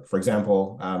each other. For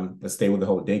example, let's stay with the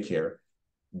whole daycare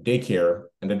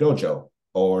and a dojo,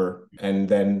 and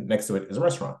then next to it is a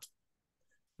restaurant.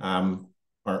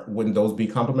 Wouldn't those be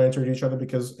complementary to each other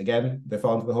because, again, they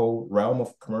fall into the whole realm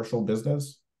of commercial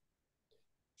business?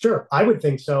 Sure, I would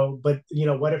think so. But,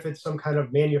 what if it's some kind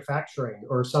of manufacturing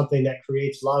or something that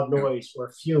creates loud noise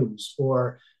or fumes,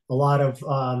 or a lot of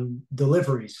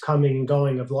deliveries coming and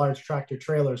going of large tractor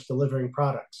trailers delivering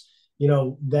products?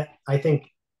 That I think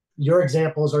your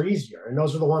examples are easier. And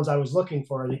those are the ones I was looking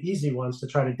for, the easy ones to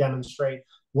try to demonstrate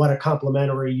what a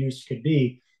complementary use could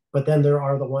be. But then there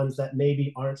are the ones that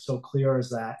maybe aren't so clear as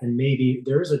that, and maybe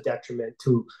there is a detriment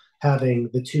to having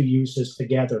the two uses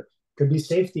together. Could be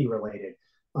safety related.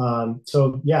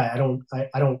 So yeah, I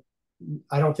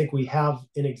don't think we have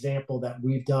an example that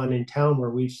we've done in town where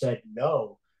we've said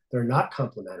no, they're not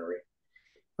complementary.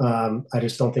 I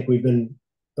just don't think we've been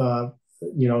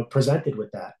presented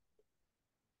with that.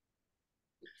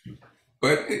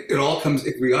 But it all comes,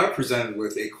 if we are presented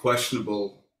with a question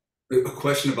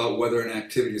about whether an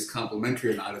activity is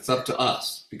complementary or not, it's up to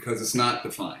us because it's not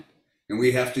defined. And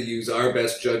we have to use our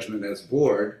best judgment as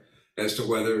board as to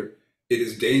whether it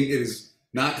is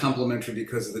not complementary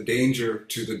because of the danger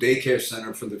to the daycare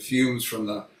center, for the fumes from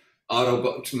the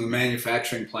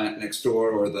manufacturing plant next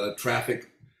door, or the traffic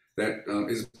that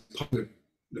is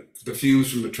the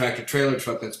fumes from the tractor trailer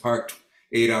truck that's parked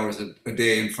 8 hours a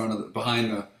day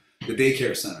behind the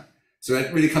daycare center. So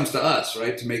that really comes to us,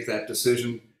 right, to make that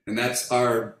decision. And that's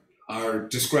our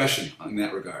discretion in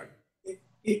that regard.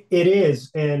 It is,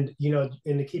 and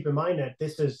and to keep in mind that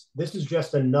this is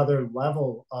just another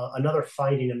level, another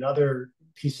finding, another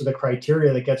piece of the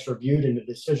criteria that gets reviewed in the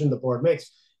decision the board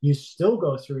makes. You still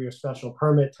go through your special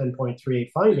permit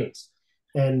 10.38 findings,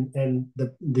 and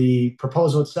the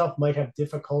proposal itself might have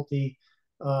difficulty,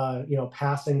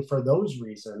 passing for those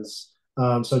reasons.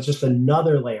 So it's just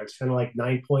another layer. It's kind of like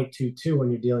 9.22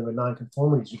 when you're dealing with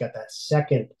nonconformities. You got that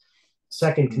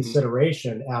second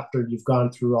consideration after you've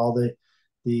gone through all the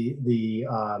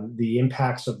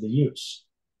impacts of the use.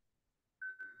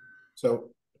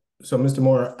 So, Mr.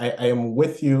 Moore, I am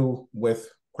with you with,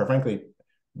 quite frankly,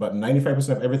 about 95%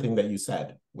 of everything that you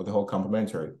said with the whole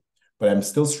complementary, but I'm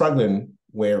still struggling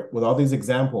with all these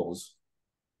examples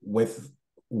with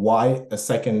why a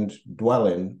second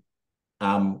dwelling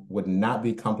would not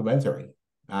be complementary.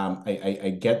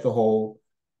 I get the whole,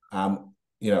 I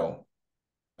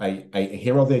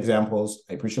hear all the examples,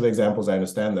 I appreciate the examples, I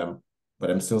understand them, but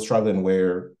I'm still struggling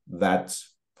where that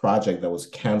project that was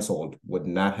canceled would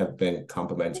not have been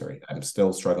complementary. I'm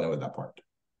still struggling with that part.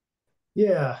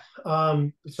 Yeah.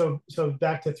 So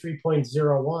back to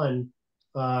 3.01,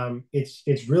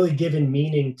 it's really given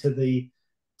meaning to the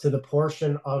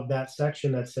portion of that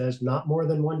section that says not more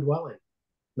than one dwelling.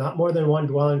 Not more than one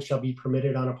dwelling shall be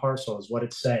permitted on a parcel is what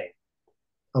it's saying,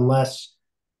 unless,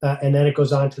 and then it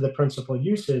goes on to the principal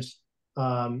uses,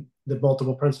 the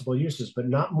multiple principal uses, but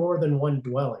not more than one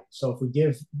dwelling. So if we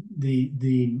give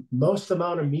the most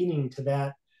amount of meaning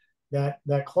to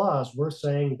that clause, we're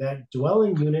saying that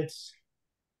dwelling units,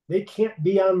 they can't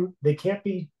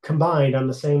be combined on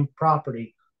the same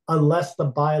property unless the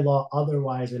bylaw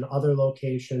otherwise in other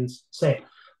locations say,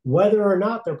 whether or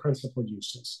not they're principal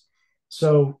uses.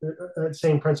 So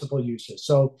same principal uses.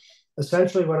 So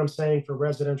essentially what I'm saying for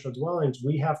residential dwellings,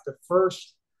 we have to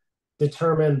first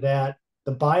determine that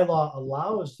the bylaw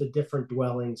allows the different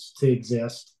dwellings to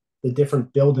exist, the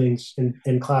different buildings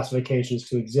and classifications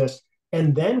to exist,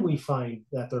 and then we find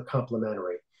that they're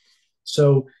complementary.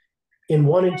 So in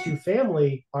 1 and 2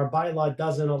 family, our bylaw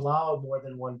doesn't allow more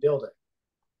than one building.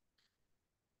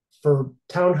 For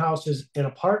townhouses and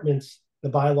apartments, the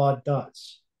bylaw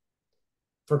does.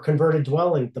 For converted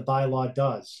dwelling, the bylaw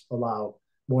does allow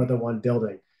more than one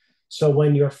building. So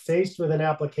when you're faced with an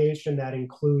application that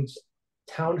includes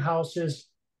townhouses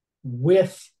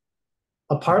with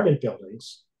apartment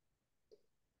buildings,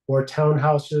 or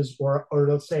townhouses, or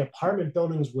let's say apartment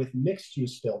buildings with mixed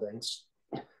use buildings,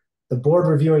 the board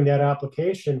reviewing that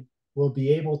application will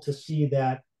be able to see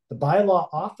that the bylaw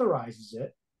authorizes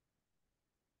it.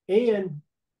 And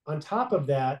on top of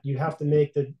that, you have to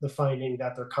make the finding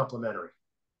that they're complementary.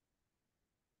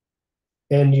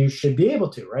 And you should be able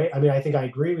to, right? I mean, I think I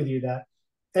agree with you that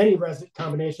any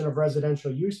combination of residential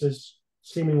uses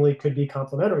seemingly could be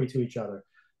complementary to each other.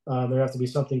 There has to be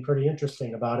something pretty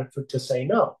interesting about it to say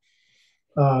no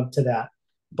to that.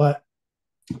 But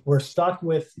we're stuck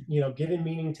with, giving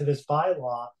meaning to this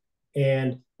bylaw.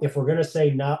 And if we're going to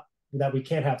say not that we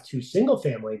can't have 2 single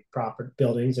family property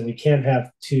buildings and we can't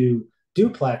have 2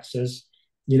 duplexes,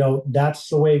 that's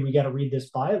the way we got to read this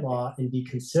bylaw and be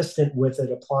consistent with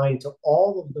it applying to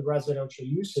all of the residential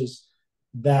uses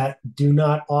that do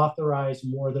not authorize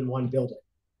more than one building.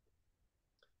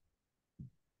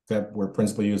 That where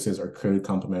principal uses are clearly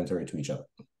complementary to each other.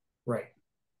 Right.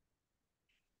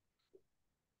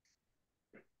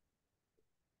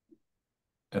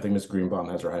 I think Ms. Greenbaum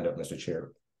has her hand up, Mr.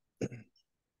 Chair.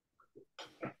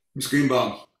 Ms.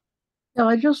 Greenbaum. Yeah,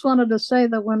 I just wanted to say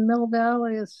that when Mill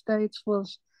Valley Estates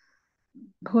was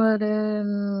put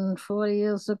in 40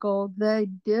 years ago, they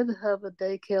did have a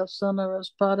daycare center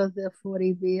as part of their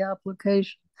 40B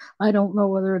application. I don't know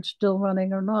whether it's still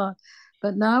running or not,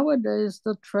 but nowadays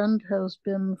the trend has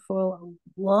been for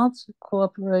lots of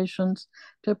corporations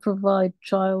to provide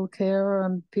childcare,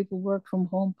 and people work from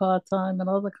home part-time and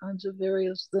other kinds of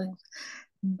various things,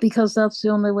 because that's the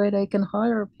only way they can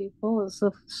hire people is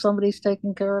if somebody's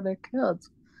taking care of their kids.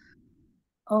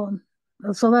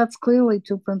 So that's clearly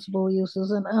 2 principal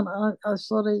uses, and I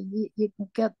sort of you can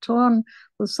get torn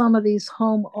with some of these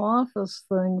home office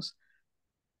things.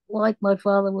 Like my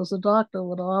father was a doctor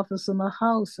with an office in the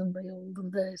house in the olden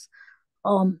days.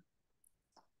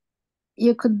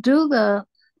 You could do that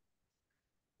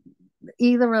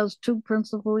either as 2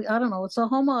 principal. I don't know. It's a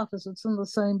home office. It's in the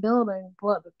same building,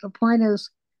 but the point is,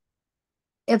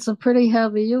 it's a pretty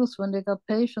heavy use when they got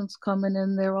patients coming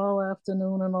in there all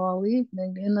afternoon and all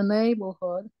evening in the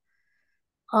neighborhood.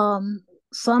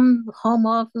 Some home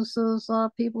offices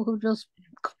are people who just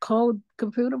code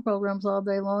computer programs all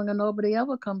day long and nobody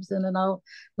ever comes in and out,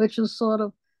 which is sort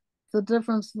of the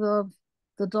difference of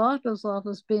the doctor's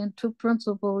office being 2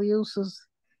 principal uses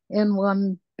in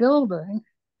one building,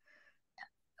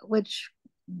 which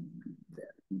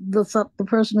the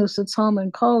person who sits home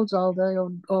and codes all day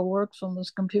or works from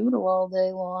his computer all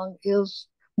day long is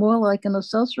more like an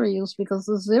accessory use because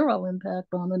there's zero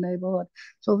impact on the neighborhood.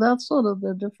 So that's sort of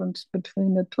the difference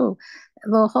between the two.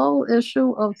 The whole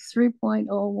issue of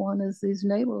 3.01 is these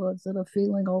neighborhoods that are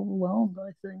feeling overwhelmed,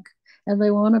 I think, and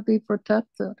they want to be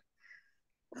protected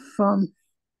from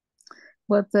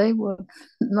what they would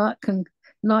not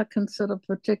consider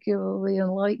particularly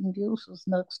enlightened uses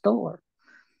next door.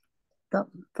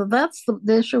 So that's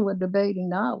the issue we're debating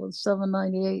now with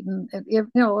 798. And if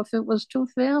if it was two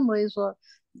families or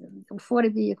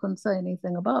 40B, you couldn't say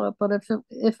anything about it. But if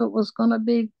it was going to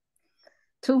be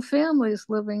two families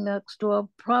living next door,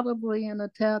 probably in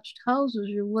attached houses,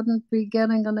 you wouldn't be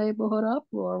getting a neighborhood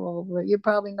uproar over it.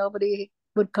 Nobody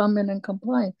would come in and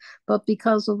complain. But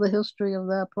because of the history of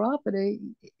that property,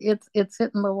 it's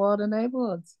hitting a lot of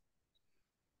neighborhoods.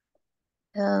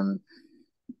 And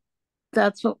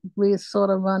that's what we sort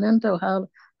of run into, how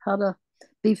to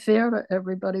be fair to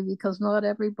everybody, because not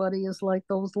everybody is like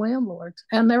those landlords.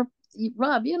 And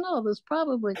Rob, there's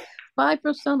probably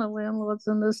 5% of landlords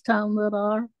in this town that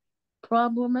are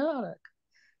problematic.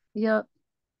 Yet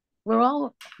we're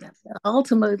all,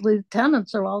 ultimately,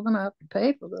 tenants are all going to have to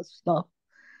pay for this stuff,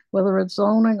 whether it's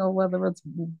zoning or whether it's,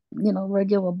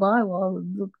 regular bylaw.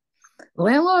 The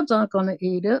landlords aren't going to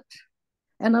eat it,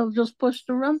 and they'll just push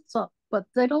the rents up, but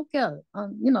they don't get it.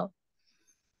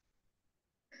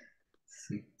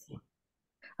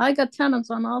 I got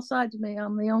tenants on all sides of me.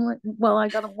 I'm the only, I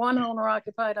got one owner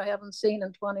occupied I haven't seen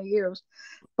in 20 years,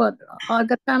 but I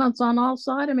got tenants on all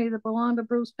sides of me that belong to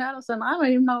Bruce Patterson. I don't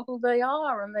even know who they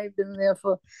are, and they've been there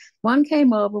one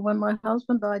came over when my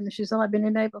husband died, and she said, I've been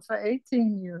your neighbor for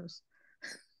 18 years.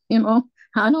 I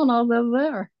don't know they're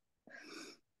there.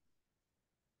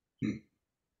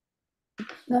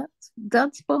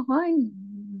 That's behind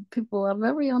people are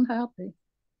very unhappy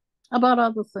about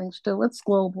other things too. It's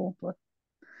global, but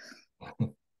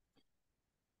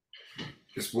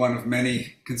just one of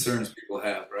many concerns people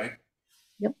have, right?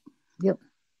 Yep.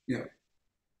 Yeah.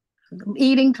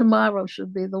 Eating tomorrow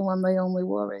should be the one they only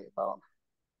worry about.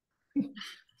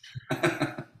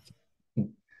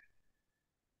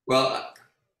 Well,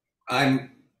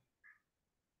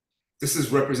 this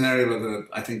is representative of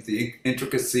I think the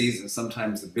intricacies and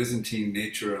sometimes the Byzantine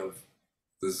nature of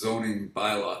the zoning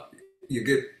bylaw. You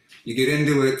get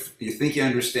into it, you think you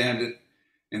understand it,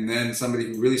 and then somebody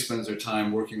who really spends their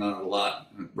time working on it a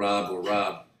lot,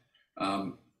 Rob,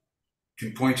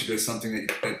 can point you to something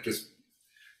that just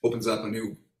opens up a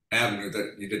new avenue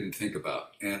that you didn't think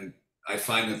about. And I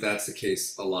find that that's the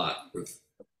case a lot with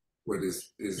what is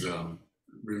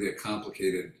really a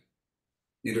complicated,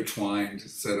 intertwined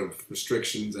set of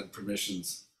restrictions and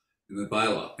permissions in the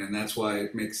bylaw. And that's why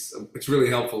it's really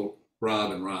helpful,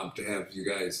 Rob, to have you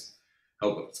guys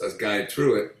help us guide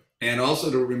through it. And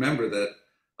also to remember that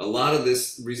a lot of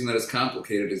this reason that it's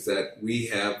complicated is that we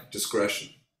have discretion.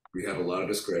 We have a lot of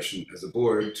discretion as a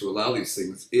board to allow these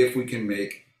things if we can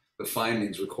make the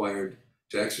findings required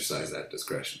to exercise that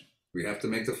discretion. We have to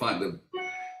make the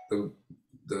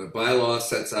bylaw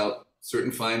sets out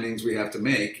certain findings we have to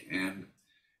make, and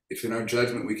if in our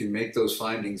judgment we can make those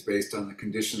findings based on the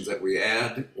conditions that we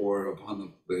add or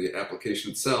upon the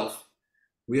application itself,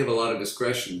 we have a lot of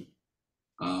discretion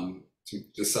to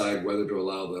decide whether to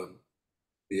allow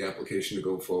the application to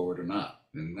go forward or not.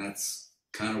 And that's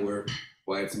kind of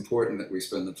why it's important that we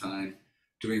spend the time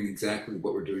doing exactly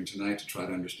what we're doing tonight to try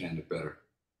to understand it better.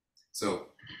 So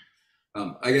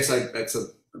I guess that's a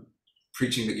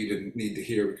preaching that you didn't need to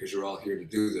hear because you're all here to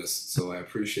do this, so I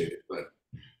appreciate it. But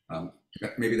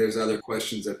maybe there's other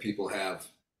questions that people have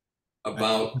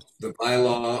about the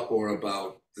bylaw or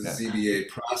about the ZBA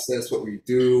process, what we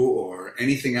do, or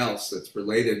anything else that's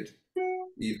related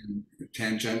even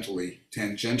tangentially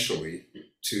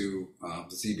to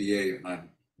the ZBA. And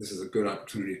this is a good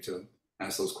opportunity to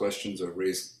ask those questions or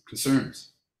raise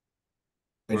concerns.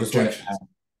 I just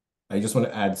want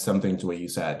to add something to what you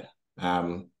said.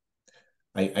 I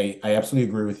absolutely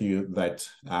agree with you that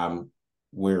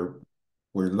we're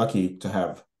lucky to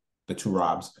have the two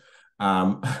Robs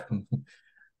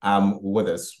with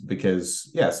us, because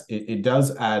yes, it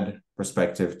does add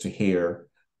perspective to hear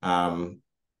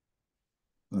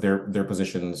their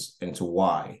positions into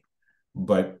why.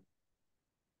 But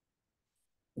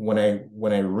when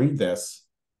I read this,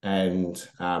 and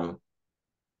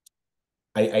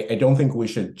I don't think we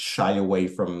should shy away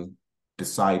from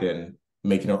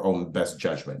making our own best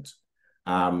judgment,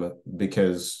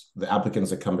 because the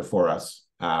applicants that come before us,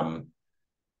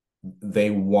 they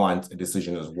want a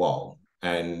decision as well,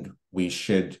 and we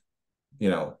should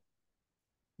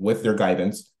with their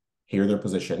guidance, hear their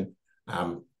position,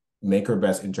 make our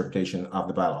best interpretation of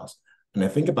the bylaws. And I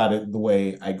think about it the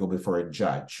way I go before a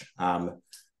judge.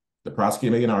 The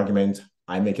prosecutor make an argument,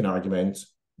 I make an argument,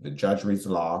 the judge reads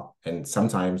the law, and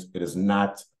sometimes it is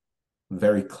not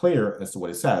very clear as to what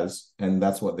it says, and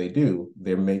that's what they do.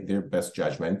 They make their best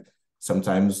judgment.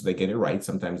 Sometimes they get it right,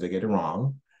 sometimes they get it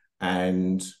wrong.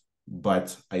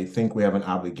 But I think we have an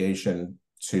obligation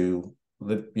to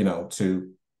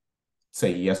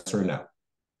say yes or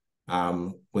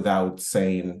no, without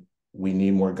saying we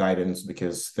need more guidance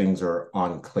because things are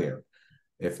unclear.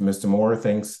 If Mr. Moore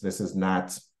thinks this is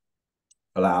not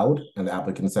allowed and the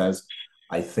applicant says,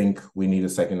 I think we need a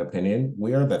second opinion,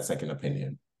 we are that second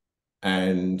opinion.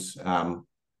 And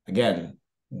again,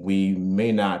 we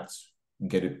may not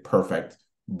get it perfect,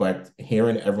 but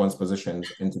hearing everyone's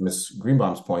positions, and to Ms.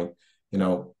 Greenbaum's point,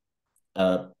 a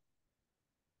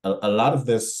lot of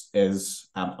this is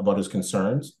about his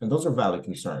concerns, and those are valid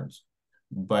concerns.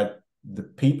 But the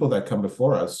people that come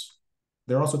before us,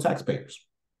 they're also taxpayers.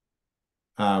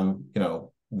 They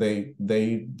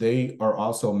are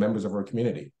also members of our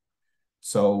community.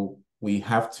 So we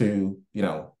have to,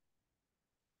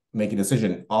 make a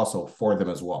decision also for them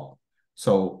as well.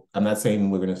 So I'm not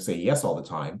saying we're going to say yes all the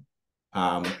time,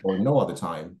 or no all the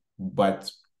time,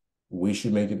 but we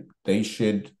should they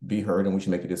should be heard, and we should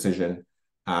make a decision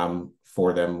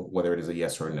for them, whether it is a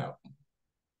yes or a no.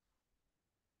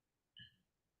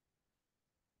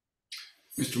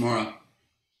 Mr. Mora.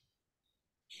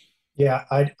 Yeah,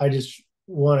 I just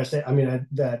want to say,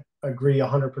 that agree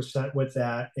 100% with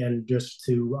that, and just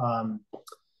to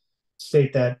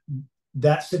state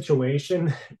that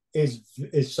situation is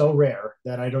so rare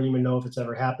that I don't even know if it's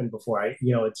ever happened before.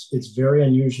 It's very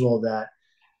unusual that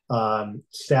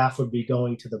staff would be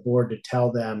going to the board to tell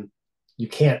them you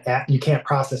can't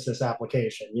process this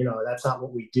application. That's not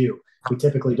what we do. We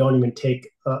typically don't even take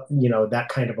that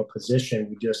kind of a position.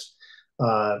 We just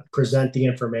present the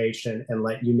information and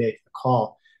let you make the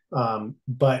call.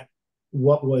 But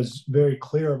what was very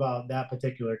clear about that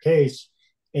particular case,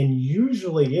 and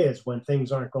usually is when things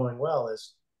aren't going well,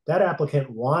 is that applicant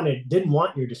didn't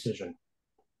want your decision.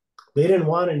 They didn't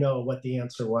want to know what the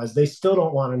answer was. They still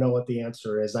don't want to know what the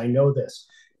answer is. I know this.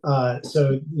 And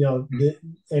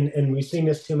we've seen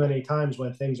this too many times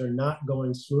when things are not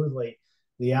going smoothly,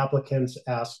 the applicants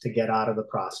ask to get out of the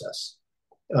process.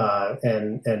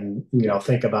 And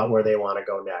think about where they want to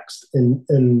go next.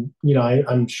 And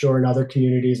I'm sure in other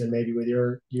communities, and maybe with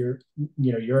your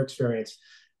experience,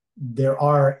 there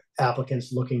are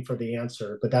applicants looking for the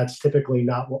answer, but that's typically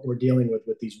not what we're dealing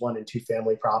with these 1 and 2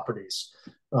 family properties,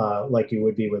 like you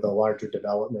would be with a larger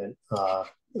development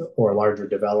or a larger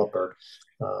developer.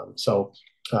 So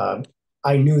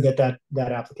I knew that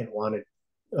applicant wanted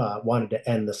to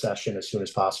end the session as soon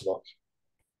as possible.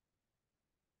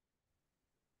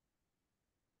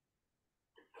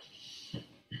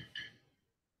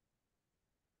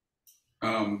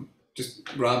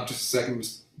 Rob, just a second.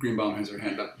 Ms. Greenbaum has her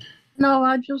hand up. No,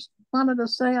 I just wanted to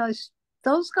say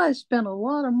those guys spent a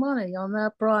lot of money on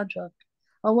that project.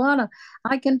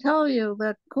 I can tell you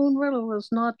that Coon Riddle is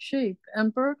not cheap,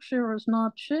 and Berkshire is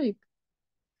not cheap.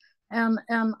 And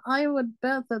I would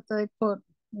bet that they put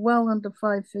well into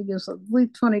 5 figures, at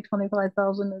least 20,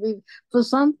 25,000 for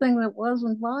something that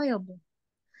wasn't viable.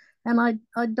 And I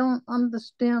don't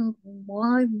understand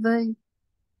why they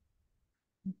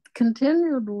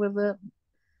continued with it.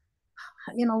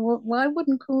 Why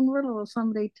wouldn't Coon Riddle or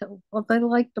somebody well, they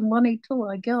like the money too,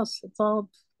 I guess. It's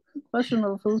all a question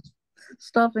of who's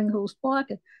stuffing whose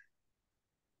pocket.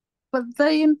 But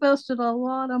they invested a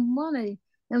lot of money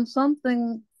in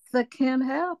something that can't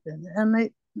happen. And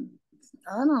I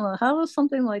don't know, how does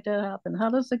something like that happen? How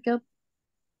does it get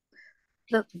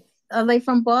that? Are they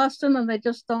from Boston and they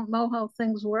just don't know how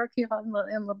things work here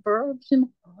in the burbs? I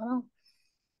don't know.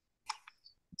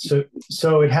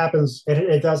 So it happens.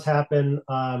 It does happen.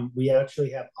 We actually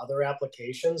have other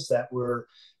applications that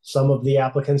some of the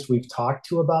applicants we've talked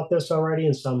to about this already,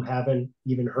 and some haven't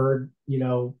even heard,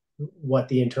 what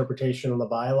the interpretation of the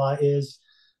bylaw is.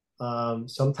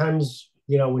 Sometimes,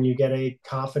 when you get a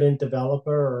confident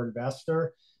developer or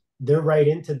investor, they're right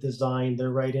into design,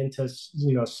 they're right into,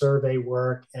 survey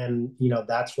work, and,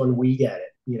 that's when we get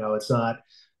it. It's not.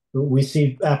 We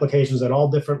see applications at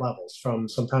all different levels, from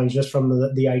sometimes just from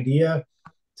the idea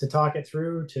to talk it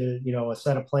through to, a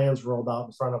set of plans rolled out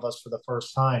in front of us for the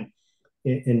first time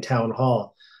in town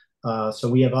hall. So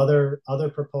we have other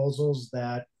proposals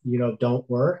that, don't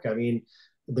work. I mean,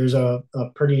 there's a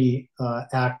pretty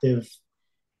active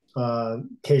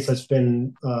case that's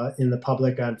been in the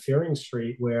public on Fearing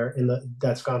Street, where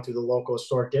that's gone through the local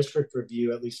historic district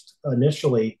review, at least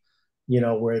initially,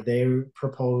 where they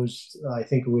proposed, I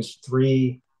think it was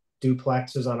 3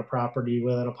 duplexes on a property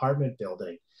with an apartment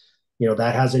building.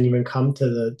 That hasn't even come to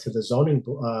the zoning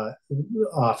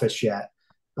office yet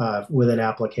with an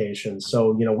application.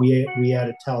 So we had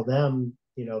to tell them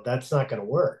that's not going to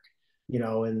work.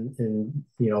 And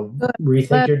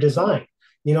rethink your design.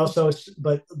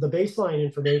 But the baseline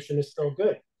information is still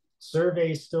good.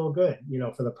 Survey is still good,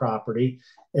 for the property,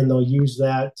 and they'll use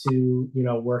that to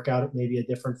work out maybe a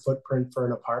different footprint for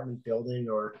an apartment building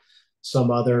or some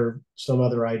other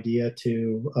idea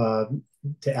to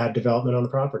add development on the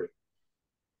property.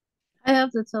 I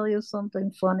have to tell you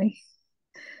something funny.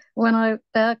 When I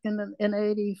back in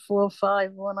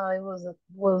 84-5, when I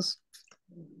was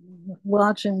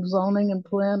watching zoning and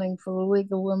planning for the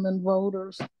League of Women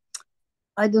Voters,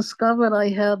 I discovered I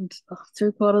had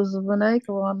 3/4 of an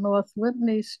acre on North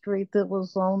Whitney Street that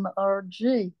was on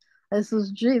RG. I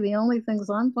says, gee, the only things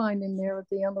I'm finding there at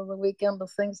the end of the weekend are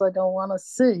things I don't want to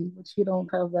see, which you don't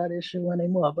have that issue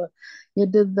anymore, but you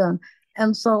did then.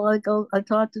 And so I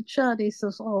talked to Chad. He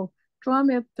says, oh, draw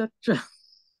me a picture.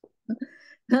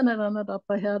 Then it ended up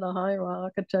I had to hire an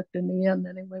architect in the end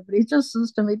anyway, but he just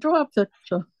says to me, draw a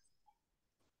picture.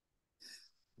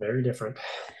 Very different.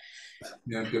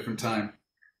 Yeah, different time.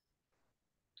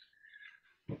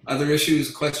 Other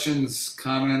issues, questions,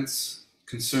 comments,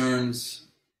 concerns?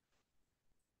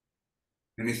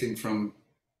 Anything from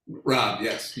Rob?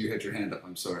 Yes, you had your hand up.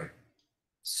 I'm sorry.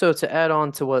 So to add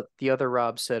on to what the other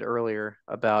Rob said earlier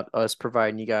about us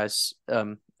providing you guys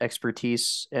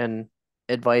expertise and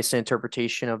advice and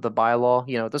interpretation of the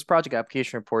bylaw, those project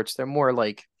application reports, they're more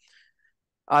like,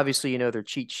 obviously, they're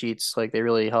cheat sheets. Like they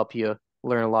really help you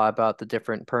learn a lot about the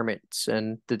different permits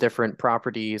and the different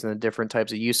properties and the different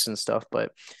types of use and stuff.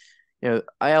 But,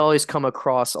 I always come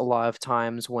across a lot of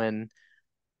times when,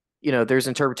 there's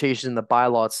interpretation in the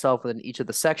bylaw itself within each of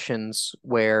the sections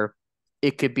where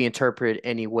it could be interpreted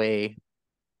any way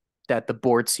that the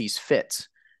board sees fit.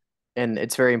 And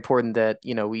it's very important that,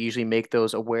 we usually make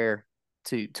those aware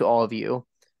to all of you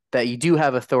that you do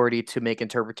have authority to make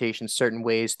interpretations certain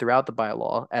ways throughout the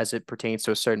bylaw as it pertains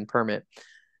to a certain permit.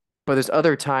 But there's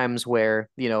other times where,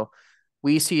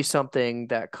 we see something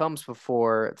that comes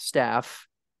before staff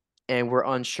and we're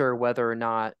unsure whether or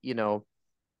not,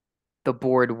 the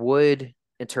board would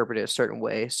interpret it a certain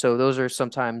way. So those are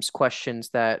sometimes questions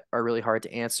that are really hard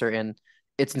to answer, and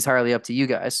it's entirely up to you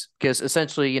guys because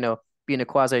essentially, being a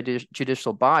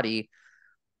quasi-judicial body,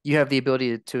 you have the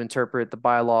ability to interpret the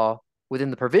bylaw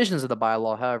within the provisions of the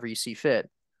bylaw however you see fit.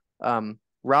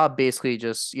 Rob basically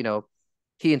just,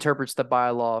 he interprets the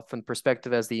bylaw from the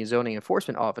perspective as the zoning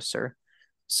enforcement officer.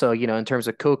 So, in terms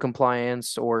of code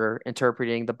compliance or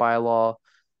interpreting the bylaw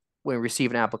when we receive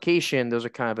an application, those are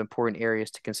kind of important areas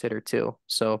to consider too.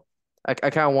 So I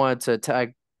kind of wanted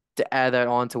to add that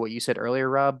on to what you said earlier,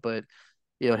 Rob, but,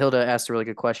 Hilda asked a really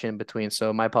good question in between.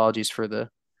 So my apologies for the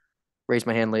raise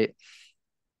my hand late.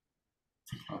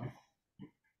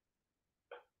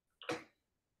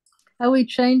 Are we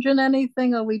changing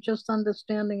anything? Or are we just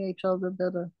understanding each other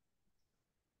better?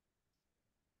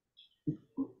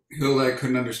 Hilda, I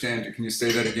couldn't understand you. Can you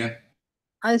say that again?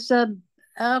 I said,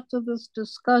 after this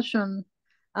discussion,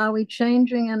 are we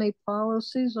changing any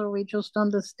policies or are we just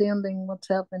understanding what's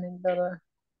happening better?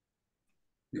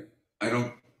 Yeah, I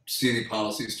don't see any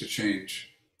policies to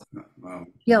change.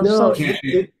 Yeah, No, so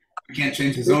we can't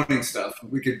change the zoning stuff.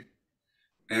 We could,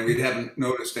 and we haven't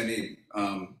noticed any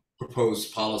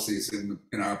proposed policies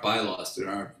in our bylaws, in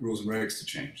our rules and regs to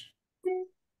change.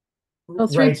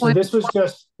 Right. So this was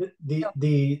just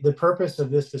the purpose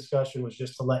of this discussion was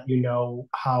just to let you know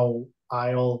how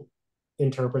I'll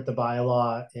interpret the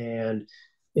bylaw and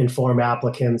inform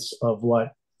applicants of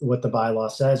what the bylaw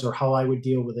says, or how I would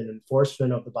deal with an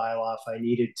enforcement of the bylaw if I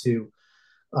needed to.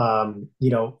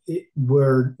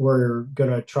 We're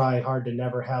gonna try hard to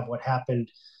never have what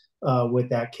happened with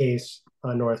that case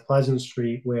on North Pleasant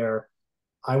Street, where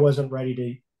I wasn't ready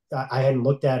to. I hadn't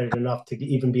looked at it enough to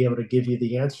even be able to give you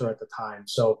the answer at the time.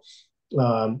 So,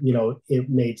 it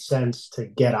made sense to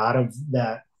get out of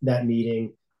that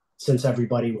meeting, since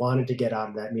everybody wanted to get out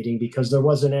of that meeting, because there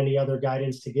wasn't any other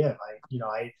guidance to give.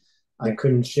 I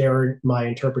couldn't share my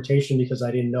interpretation because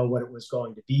I didn't know what it was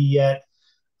going to be yet.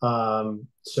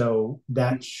 So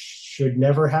that should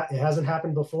never it hasn't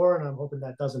happened before, and I'm hoping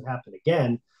that doesn't happen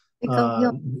again.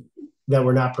 That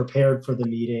we're not prepared for the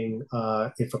meeting.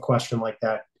 If a question like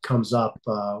that comes up,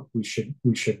 we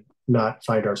should not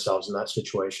find ourselves in that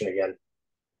situation again.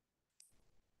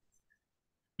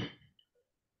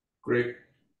 Great.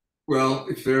 Well,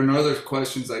 if there are no other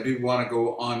questions, I do want to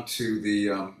go on to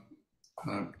the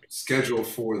schedule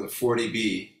for the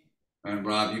 40B. And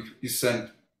Rob, you sent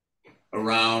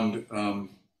around a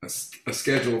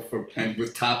schedule for and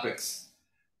with topics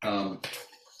in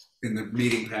the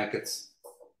meeting packets.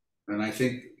 And I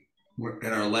think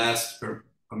in our last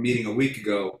a meeting a week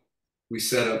ago, we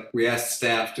asked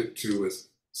staff to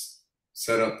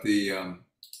set up the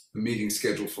meeting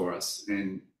schedule for us.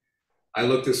 And I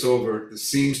looked this over. This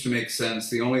seems to make sense.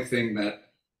 The only thing that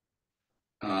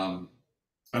I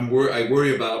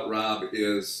worry about, Rob,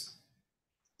 is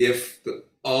if the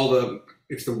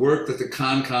work that the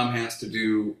Concom has to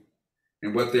do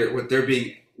and what the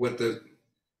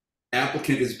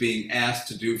applicant is being asked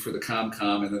to do for the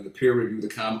ComCom and then the peer review the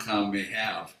ComCom may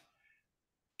have,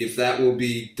 if that will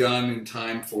be done in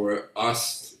time for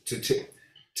us to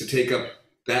take up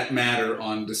that matter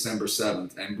on December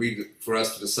 7th, and for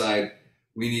us to decide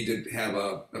we need to have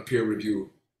a peer review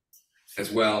as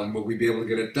well, and will we be able to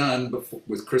get it done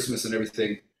with Christmas and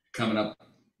everything coming up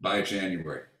by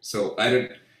January? So I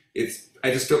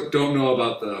just don't know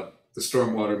about the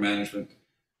stormwater management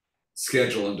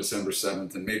schedule on December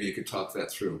 7th, and maybe you could talk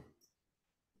that through.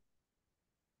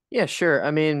 Yeah, sure.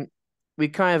 I mean, we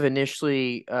kind of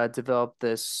initially developed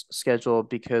this schedule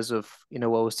because of,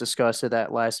 what was discussed at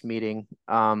that last meeting.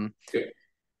 Okay.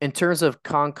 In terms of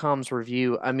Concom's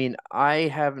review, I mean, I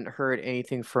haven't heard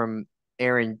anything from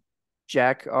Aaron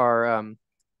Jack, our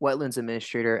wetlands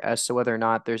administrator, as to whether or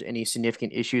not there's any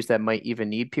significant issues that might even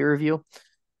need peer review.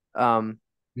 And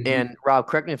Rob,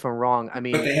 correct me if I'm wrong. I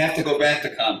mean, but they have to go back to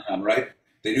ComCom, right?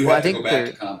 They do have to go back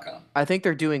to ComCom. I think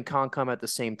they're doing ComCom at the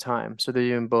same time, so they're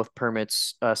doing both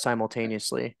permits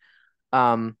simultaneously.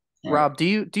 Rob, Right.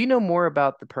 do you know more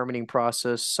about the permitting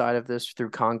process side of this through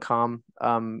ComCom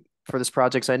for this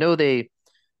project? I know I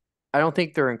don't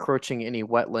think they're encroaching any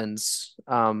wetlands.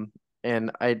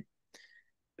 And I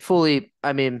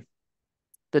mean,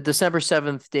 the December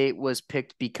 7th date was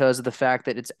picked because of the fact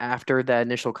that it's after that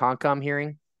initial ComCom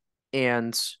hearing.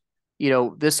 And,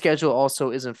 this schedule also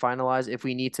isn't finalized. If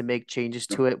we need to make changes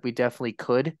to it, we definitely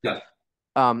could. Yeah.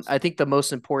 I think the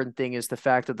most important thing is the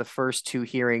fact that the first two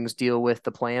hearings deal with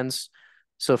the plans.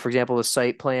 So, for example, the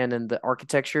site plan and the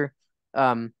architecture.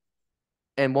 And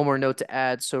one more note to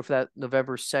add. So for that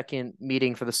November 2nd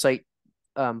meeting for the site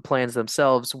plans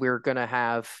themselves, we're going to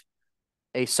have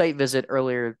a site visit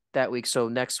earlier that week. So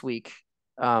next week,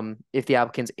 if the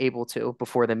applicant's able to,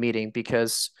 before the meeting,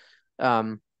 because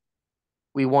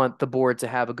we want the board to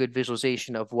have a good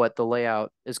visualization of what the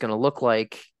layout is going to look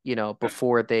like,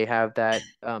 before they have that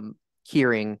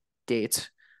hearing date.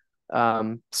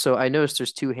 So I noticed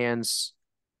there's two hands,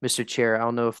 Mr. Chair. I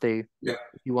don't know if if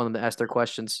you want them to ask their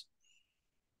questions.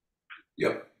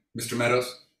 Yep. Mr.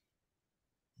 Meadows?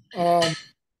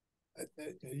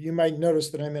 You might notice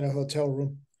that I'm in a hotel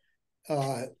room.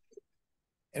 And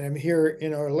I'm here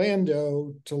in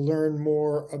Orlando to learn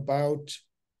more about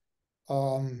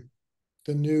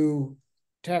the new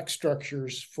tax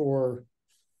structures for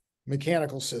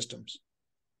mechanical systems.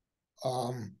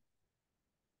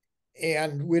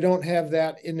 And we don't have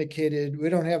that indicated. We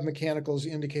don't have mechanicals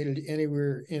indicated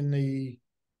anywhere in the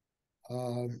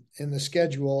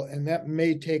schedule, and that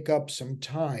may take up some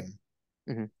time.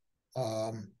 And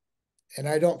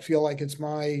I don't feel like it's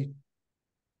my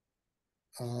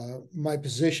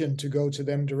position to go to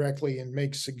them directly and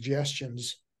make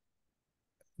suggestions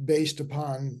based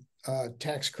upon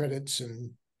tax credits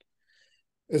and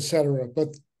et cetera.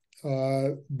 But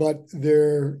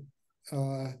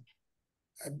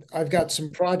I've got some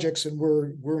projects, and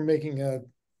we're making a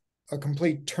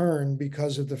complete turn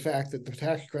because of the fact that the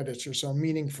tax credits are so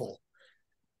meaningful,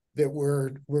 that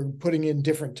we're putting in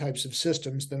different types of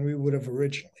systems than we would have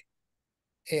originally.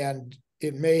 And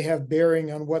it may have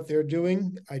bearing on what they're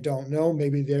doing. I don't know.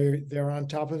 Maybe they're on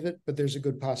top of it, but there's a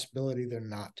good possibility they're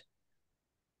not.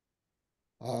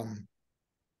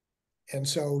 And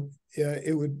so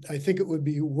I think it would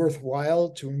be worthwhile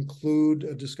to include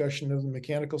a discussion of the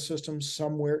mechanical systems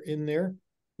somewhere in there,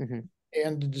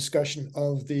 and a discussion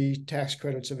of the tax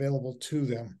credits available to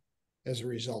them as a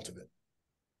result of it.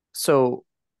 So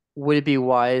would it be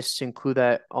wise to include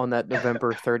that on that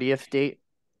November 30th date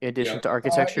in addition to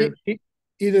architecture?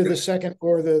 Either the 2nd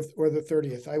or the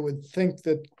 30th. I would think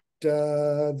that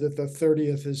the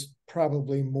 30th is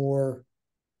probably more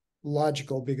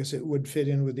logical because it would fit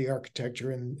in with the architecture,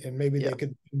 and maybe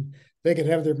they could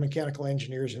have their mechanical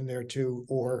engineers in there too,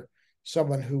 or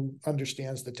someone who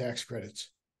understands the tax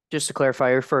credits. Just to clarify,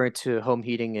 you're referring to home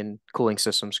heating and cooling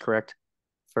systems, correct?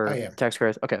 For tax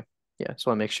credits. Okay. Yeah. So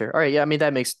I want to make sure. All right. Yeah. I mean,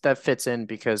 that fits in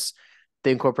because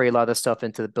they incorporate a lot of this stuff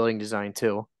into the building design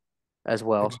too. as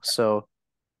well. So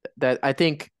that, I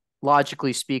think,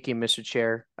 logically speaking, Mr.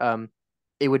 Chair,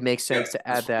 it would make sense to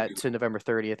add that to November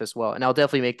 30th as well. And I'll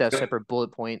definitely make that a separate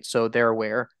bullet point so they're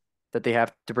aware that they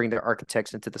have to bring their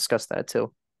architects in to discuss that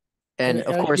too. And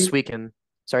of course we can,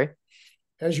 sorry.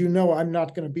 As you know, I'm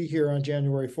not going to be here on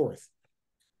January 4th.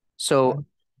 So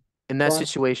in that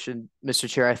situation, Mr.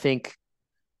 Chair, I think,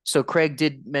 so Craig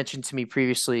did mention to me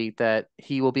previously that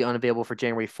he will be unavailable for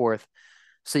January 4th.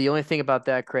 So the only thing about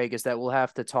that, Craig, is that we'll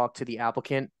have to talk to the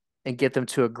applicant and get them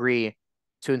to agree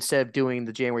to, instead of doing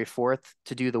the January 4th,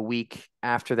 to do the week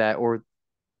after that, or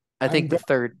I think the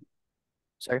 3rd.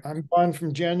 Sorry. I'm gone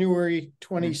from January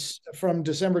 20, from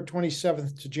December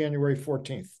 27th to January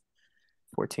 14th.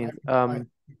 14th. I'm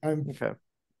okay.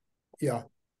 Yeah. Let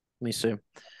me see.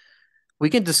 We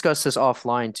can discuss this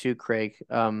offline too, Craig.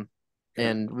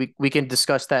 And we can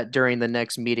discuss that during the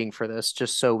next meeting for this,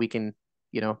 just so we can,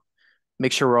 you know,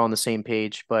 make sure we're all on the same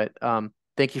page. But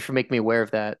thank you for making me aware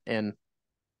of that. And,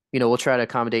 you know, we'll try to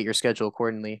accommodate your schedule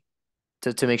accordingly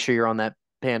to make sure you're on that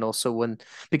panel. So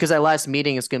because that last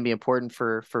meeting is going to be important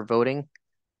for voting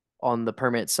on the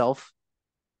permit itself.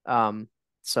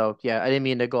 So yeah, I didn't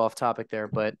mean to go off topic there,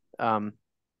 but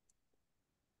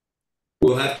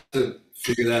we'll have to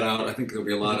figure that out. I think there'll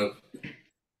be a lot of,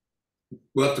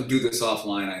 we'll have to do this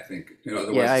offline, I think. You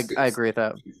know, yeah, I agree with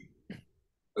that.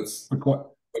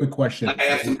 Quick question.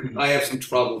 I have some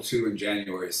trouble too in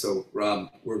January. So Rob,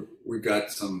 we've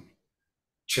got some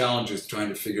challenges trying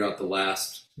to figure out the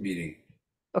last meeting.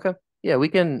 Okay. Yeah, we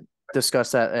can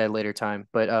discuss that at a later time.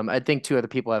 But I think 2 other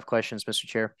people have questions, Mr.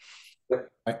 Chair.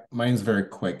 Mine's very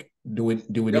quick. Do we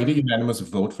need a unanimous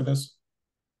vote for this?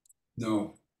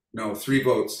 No, 3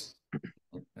 votes.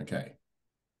 Okay.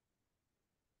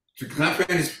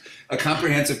 A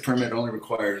comprehensive permit only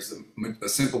requires a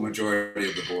simple majority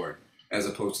of the board, as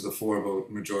opposed to the 4-vote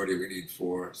majority we need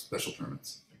for special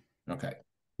permits. Okay.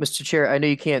 Mr. Chair, I know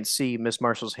you can't see Miss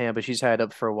Marshall's hand, but she's had it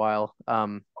up for a while.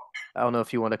 I don't know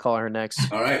if you want to call her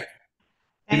next. All right.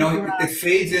 You know, it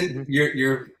fades in.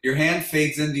 Your hand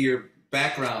fades into your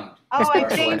background. Oh, I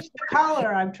changed the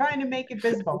color. I'm trying to make it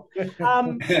visible.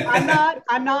 I'm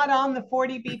not on the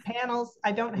 40B panels.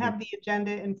 I don't have the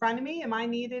agenda in front of me. Am I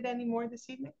needed anymore this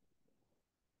evening?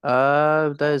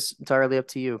 That is entirely up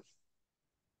to you.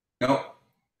 No.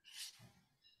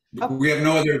 Oh. We have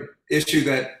no other issue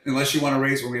that, unless you want to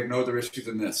raise one, we have no other issue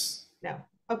than this. No.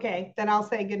 Okay, then I'll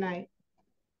say good night.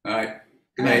 All right.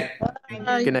 Good night.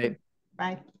 Bye. Good night.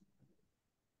 Bye.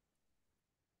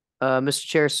 Mr.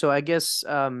 Chair, so I guess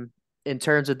in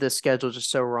terms of this schedule,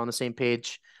 just so we're on the same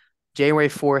page, January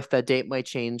 4th, that date might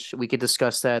change. We could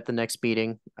discuss that at the next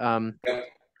meeting. And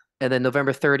then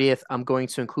November 30th, I'm going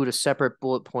to include a separate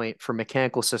bullet point for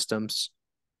mechanical systems.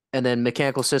 And then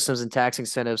mechanical systems and tax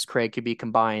incentives, Craig, could be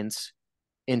combined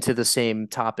into the same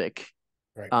topic.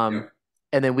 Right.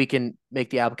 And then we can make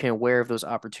the applicant aware of those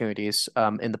opportunities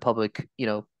in the public, you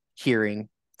know, hearing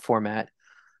format.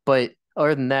 But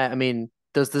other than that, I mean,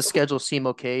 does this schedule seem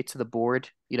okay to the board,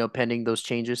 you know, pending those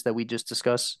changes that we just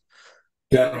discussed?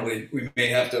 Definitely. We may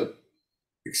have to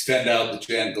extend out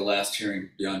the last hearing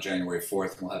beyond January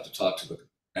 4th, and we'll have to talk to the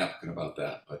applicant about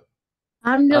that. But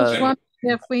I'm just wondering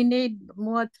if we need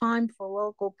more time for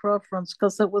local preference,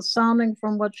 because it was sounding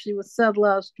from what she was said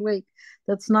last week,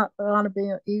 that's not going to be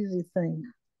an easy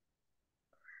thing.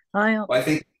 I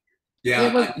think,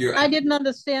 yeah. I didn't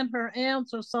understand her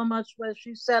answer so much where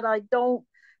she said, I don't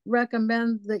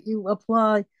recommend that you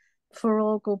apply for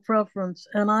local preference.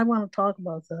 And I want to talk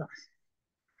about that.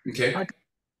 Okay.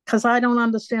 Because I don't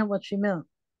understand what she meant.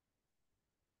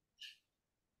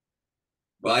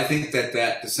 Well, I think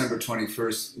that December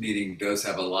 21st meeting does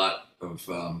have a lot of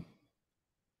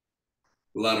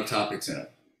topics in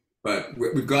it, but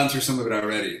we've gone through some of it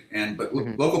already. But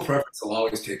local preference will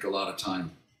always take a lot of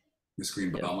time, Ms.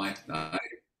 Greenbaum.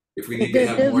 If we need to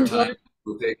have more time,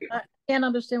 we'll take it. I can't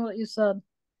understand what you said.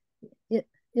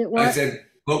 I said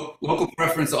local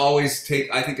preference always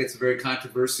I think it's a very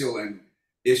controversial and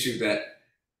issue that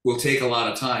will take a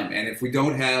lot of time. And if we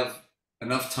don't have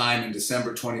enough time in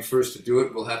December 21st to do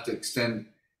it, we'll have to extend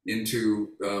into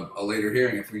a later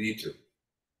hearing if we need to.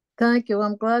 Thank you.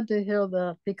 I'm glad to hear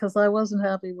that, because I wasn't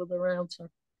happy with her answer,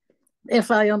 if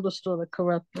I understood it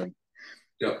correctly.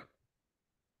 Yep.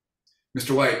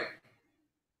 Mr. White.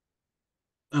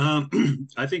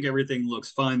 I think everything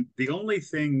looks fine. The only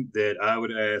thing that I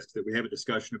would ask that we have a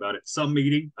discussion about at some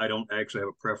meeting, I don't actually have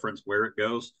a preference where it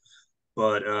goes,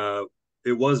 but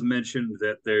it was mentioned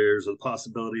that there's a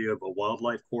possibility of a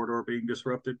wildlife corridor being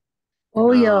disrupted.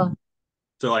 Oh, yeah.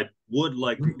 So I would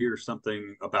like to hear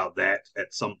something about that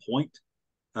at some point.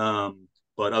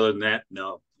 But other than that,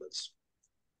 no.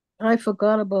 I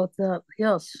forgot about that.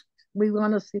 Yes, we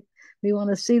want to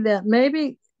see that.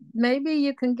 Maybe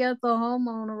you can get the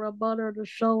homeowner or butter to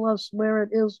show us where it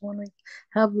is when we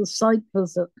have the site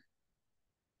visit.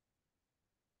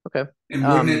 Okay. And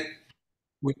wouldn't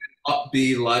it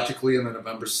be logically in the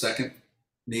November 2nd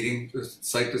meeting, the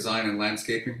site design and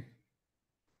landscaping?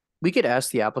 We could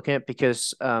ask the applicant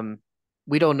because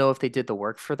we don't know if they did the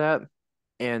work for that.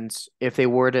 And if they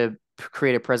were to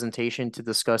create a presentation to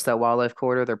discuss that wildlife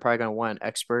corridor, they're probably going to want an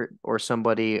expert or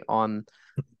somebody on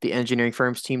the engineering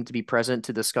firm's team to be present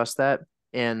to discuss that.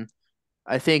 And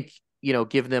I think,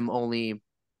 give them only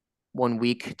 1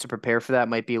 week to prepare for that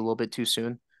might be a little bit too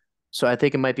soon. So I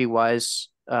think it might be wise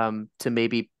to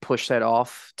maybe push that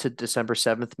off to December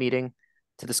 7th meeting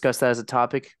to discuss that as a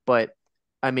topic. But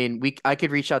I mean, I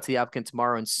could reach out to the applicant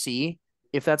tomorrow and see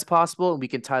if that's possible, and we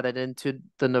can tie that into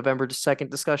the November 2nd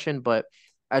discussion. But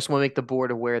I just want to make the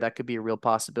board aware that could be a real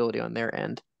possibility on their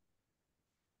end.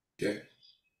 Okay.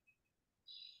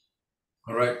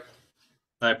 All right.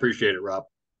 I appreciate it, Rob.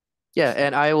 Yeah,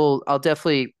 and I'll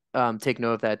definitely take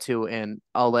note of that too, and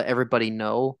I'll let everybody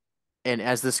know. And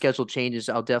as the schedule changes,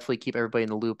 I'll definitely keep everybody in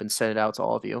the loop and send it out to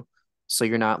all of you, so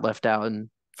you're not left out and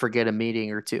forget a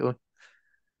meeting or two.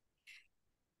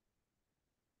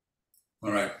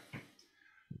 All right.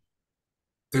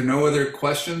 There are no other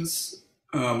questions.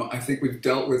 I think we've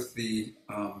dealt with the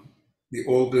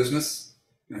old business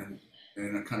and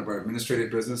kind of our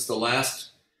administrative business. The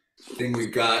last thing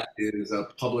we've got is a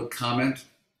public comment.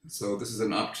 So this is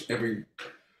every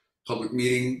public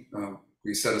meeting,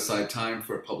 we set aside time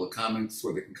for public comments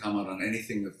where they can comment on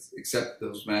anything except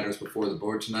those matters before the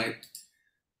board tonight.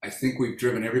 I think we've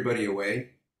driven everybody away.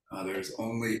 There's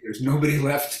nobody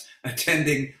left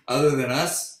attending other than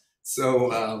us.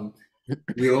 So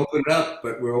we'll open it up,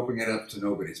 but we're opening it up to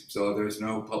nobody. So there's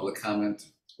no public comment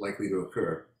likely to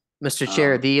occur. Mr.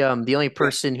 Chair, the only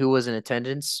person who was in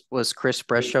attendance was Chris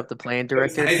Brestrup, the planning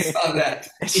director. I saw that.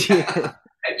 Yeah,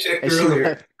 I checked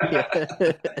earlier.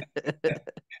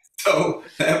 So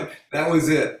that was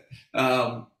it.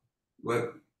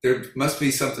 But there must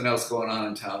be something else going on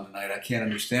in town tonight. I can't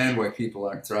understand why people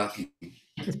aren't flocking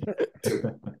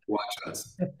to watch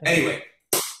us. Anyway,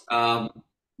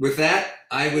 with that,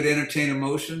 I would entertain a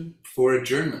motion for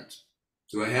adjournment.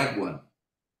 Do I have one?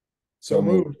 So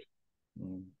moved.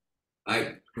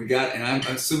 I'm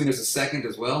assuming there's a second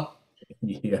as well.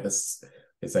 Yes,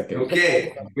 a second.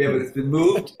 Okay, it's been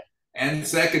moved and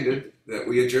seconded that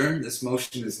we adjourn. This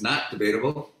motion is not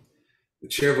debatable. The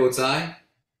chair votes aye.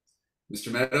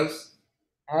 Mr. Meadows?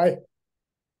 Aye.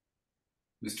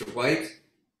 Mr. White?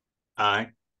 Aye.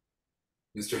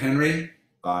 Mr. Henry?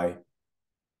 Aye.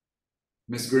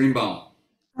 Ms. Greenbaum?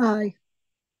 Aye.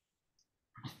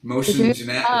 Motion is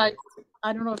unanimous. Aye.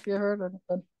 I don't know if you heard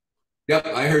it. Yep,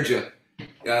 I heard you.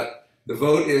 The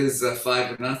vote is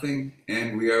 5-0,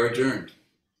 and we are adjourned.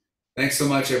 Thanks so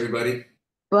much, everybody.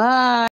 Bye.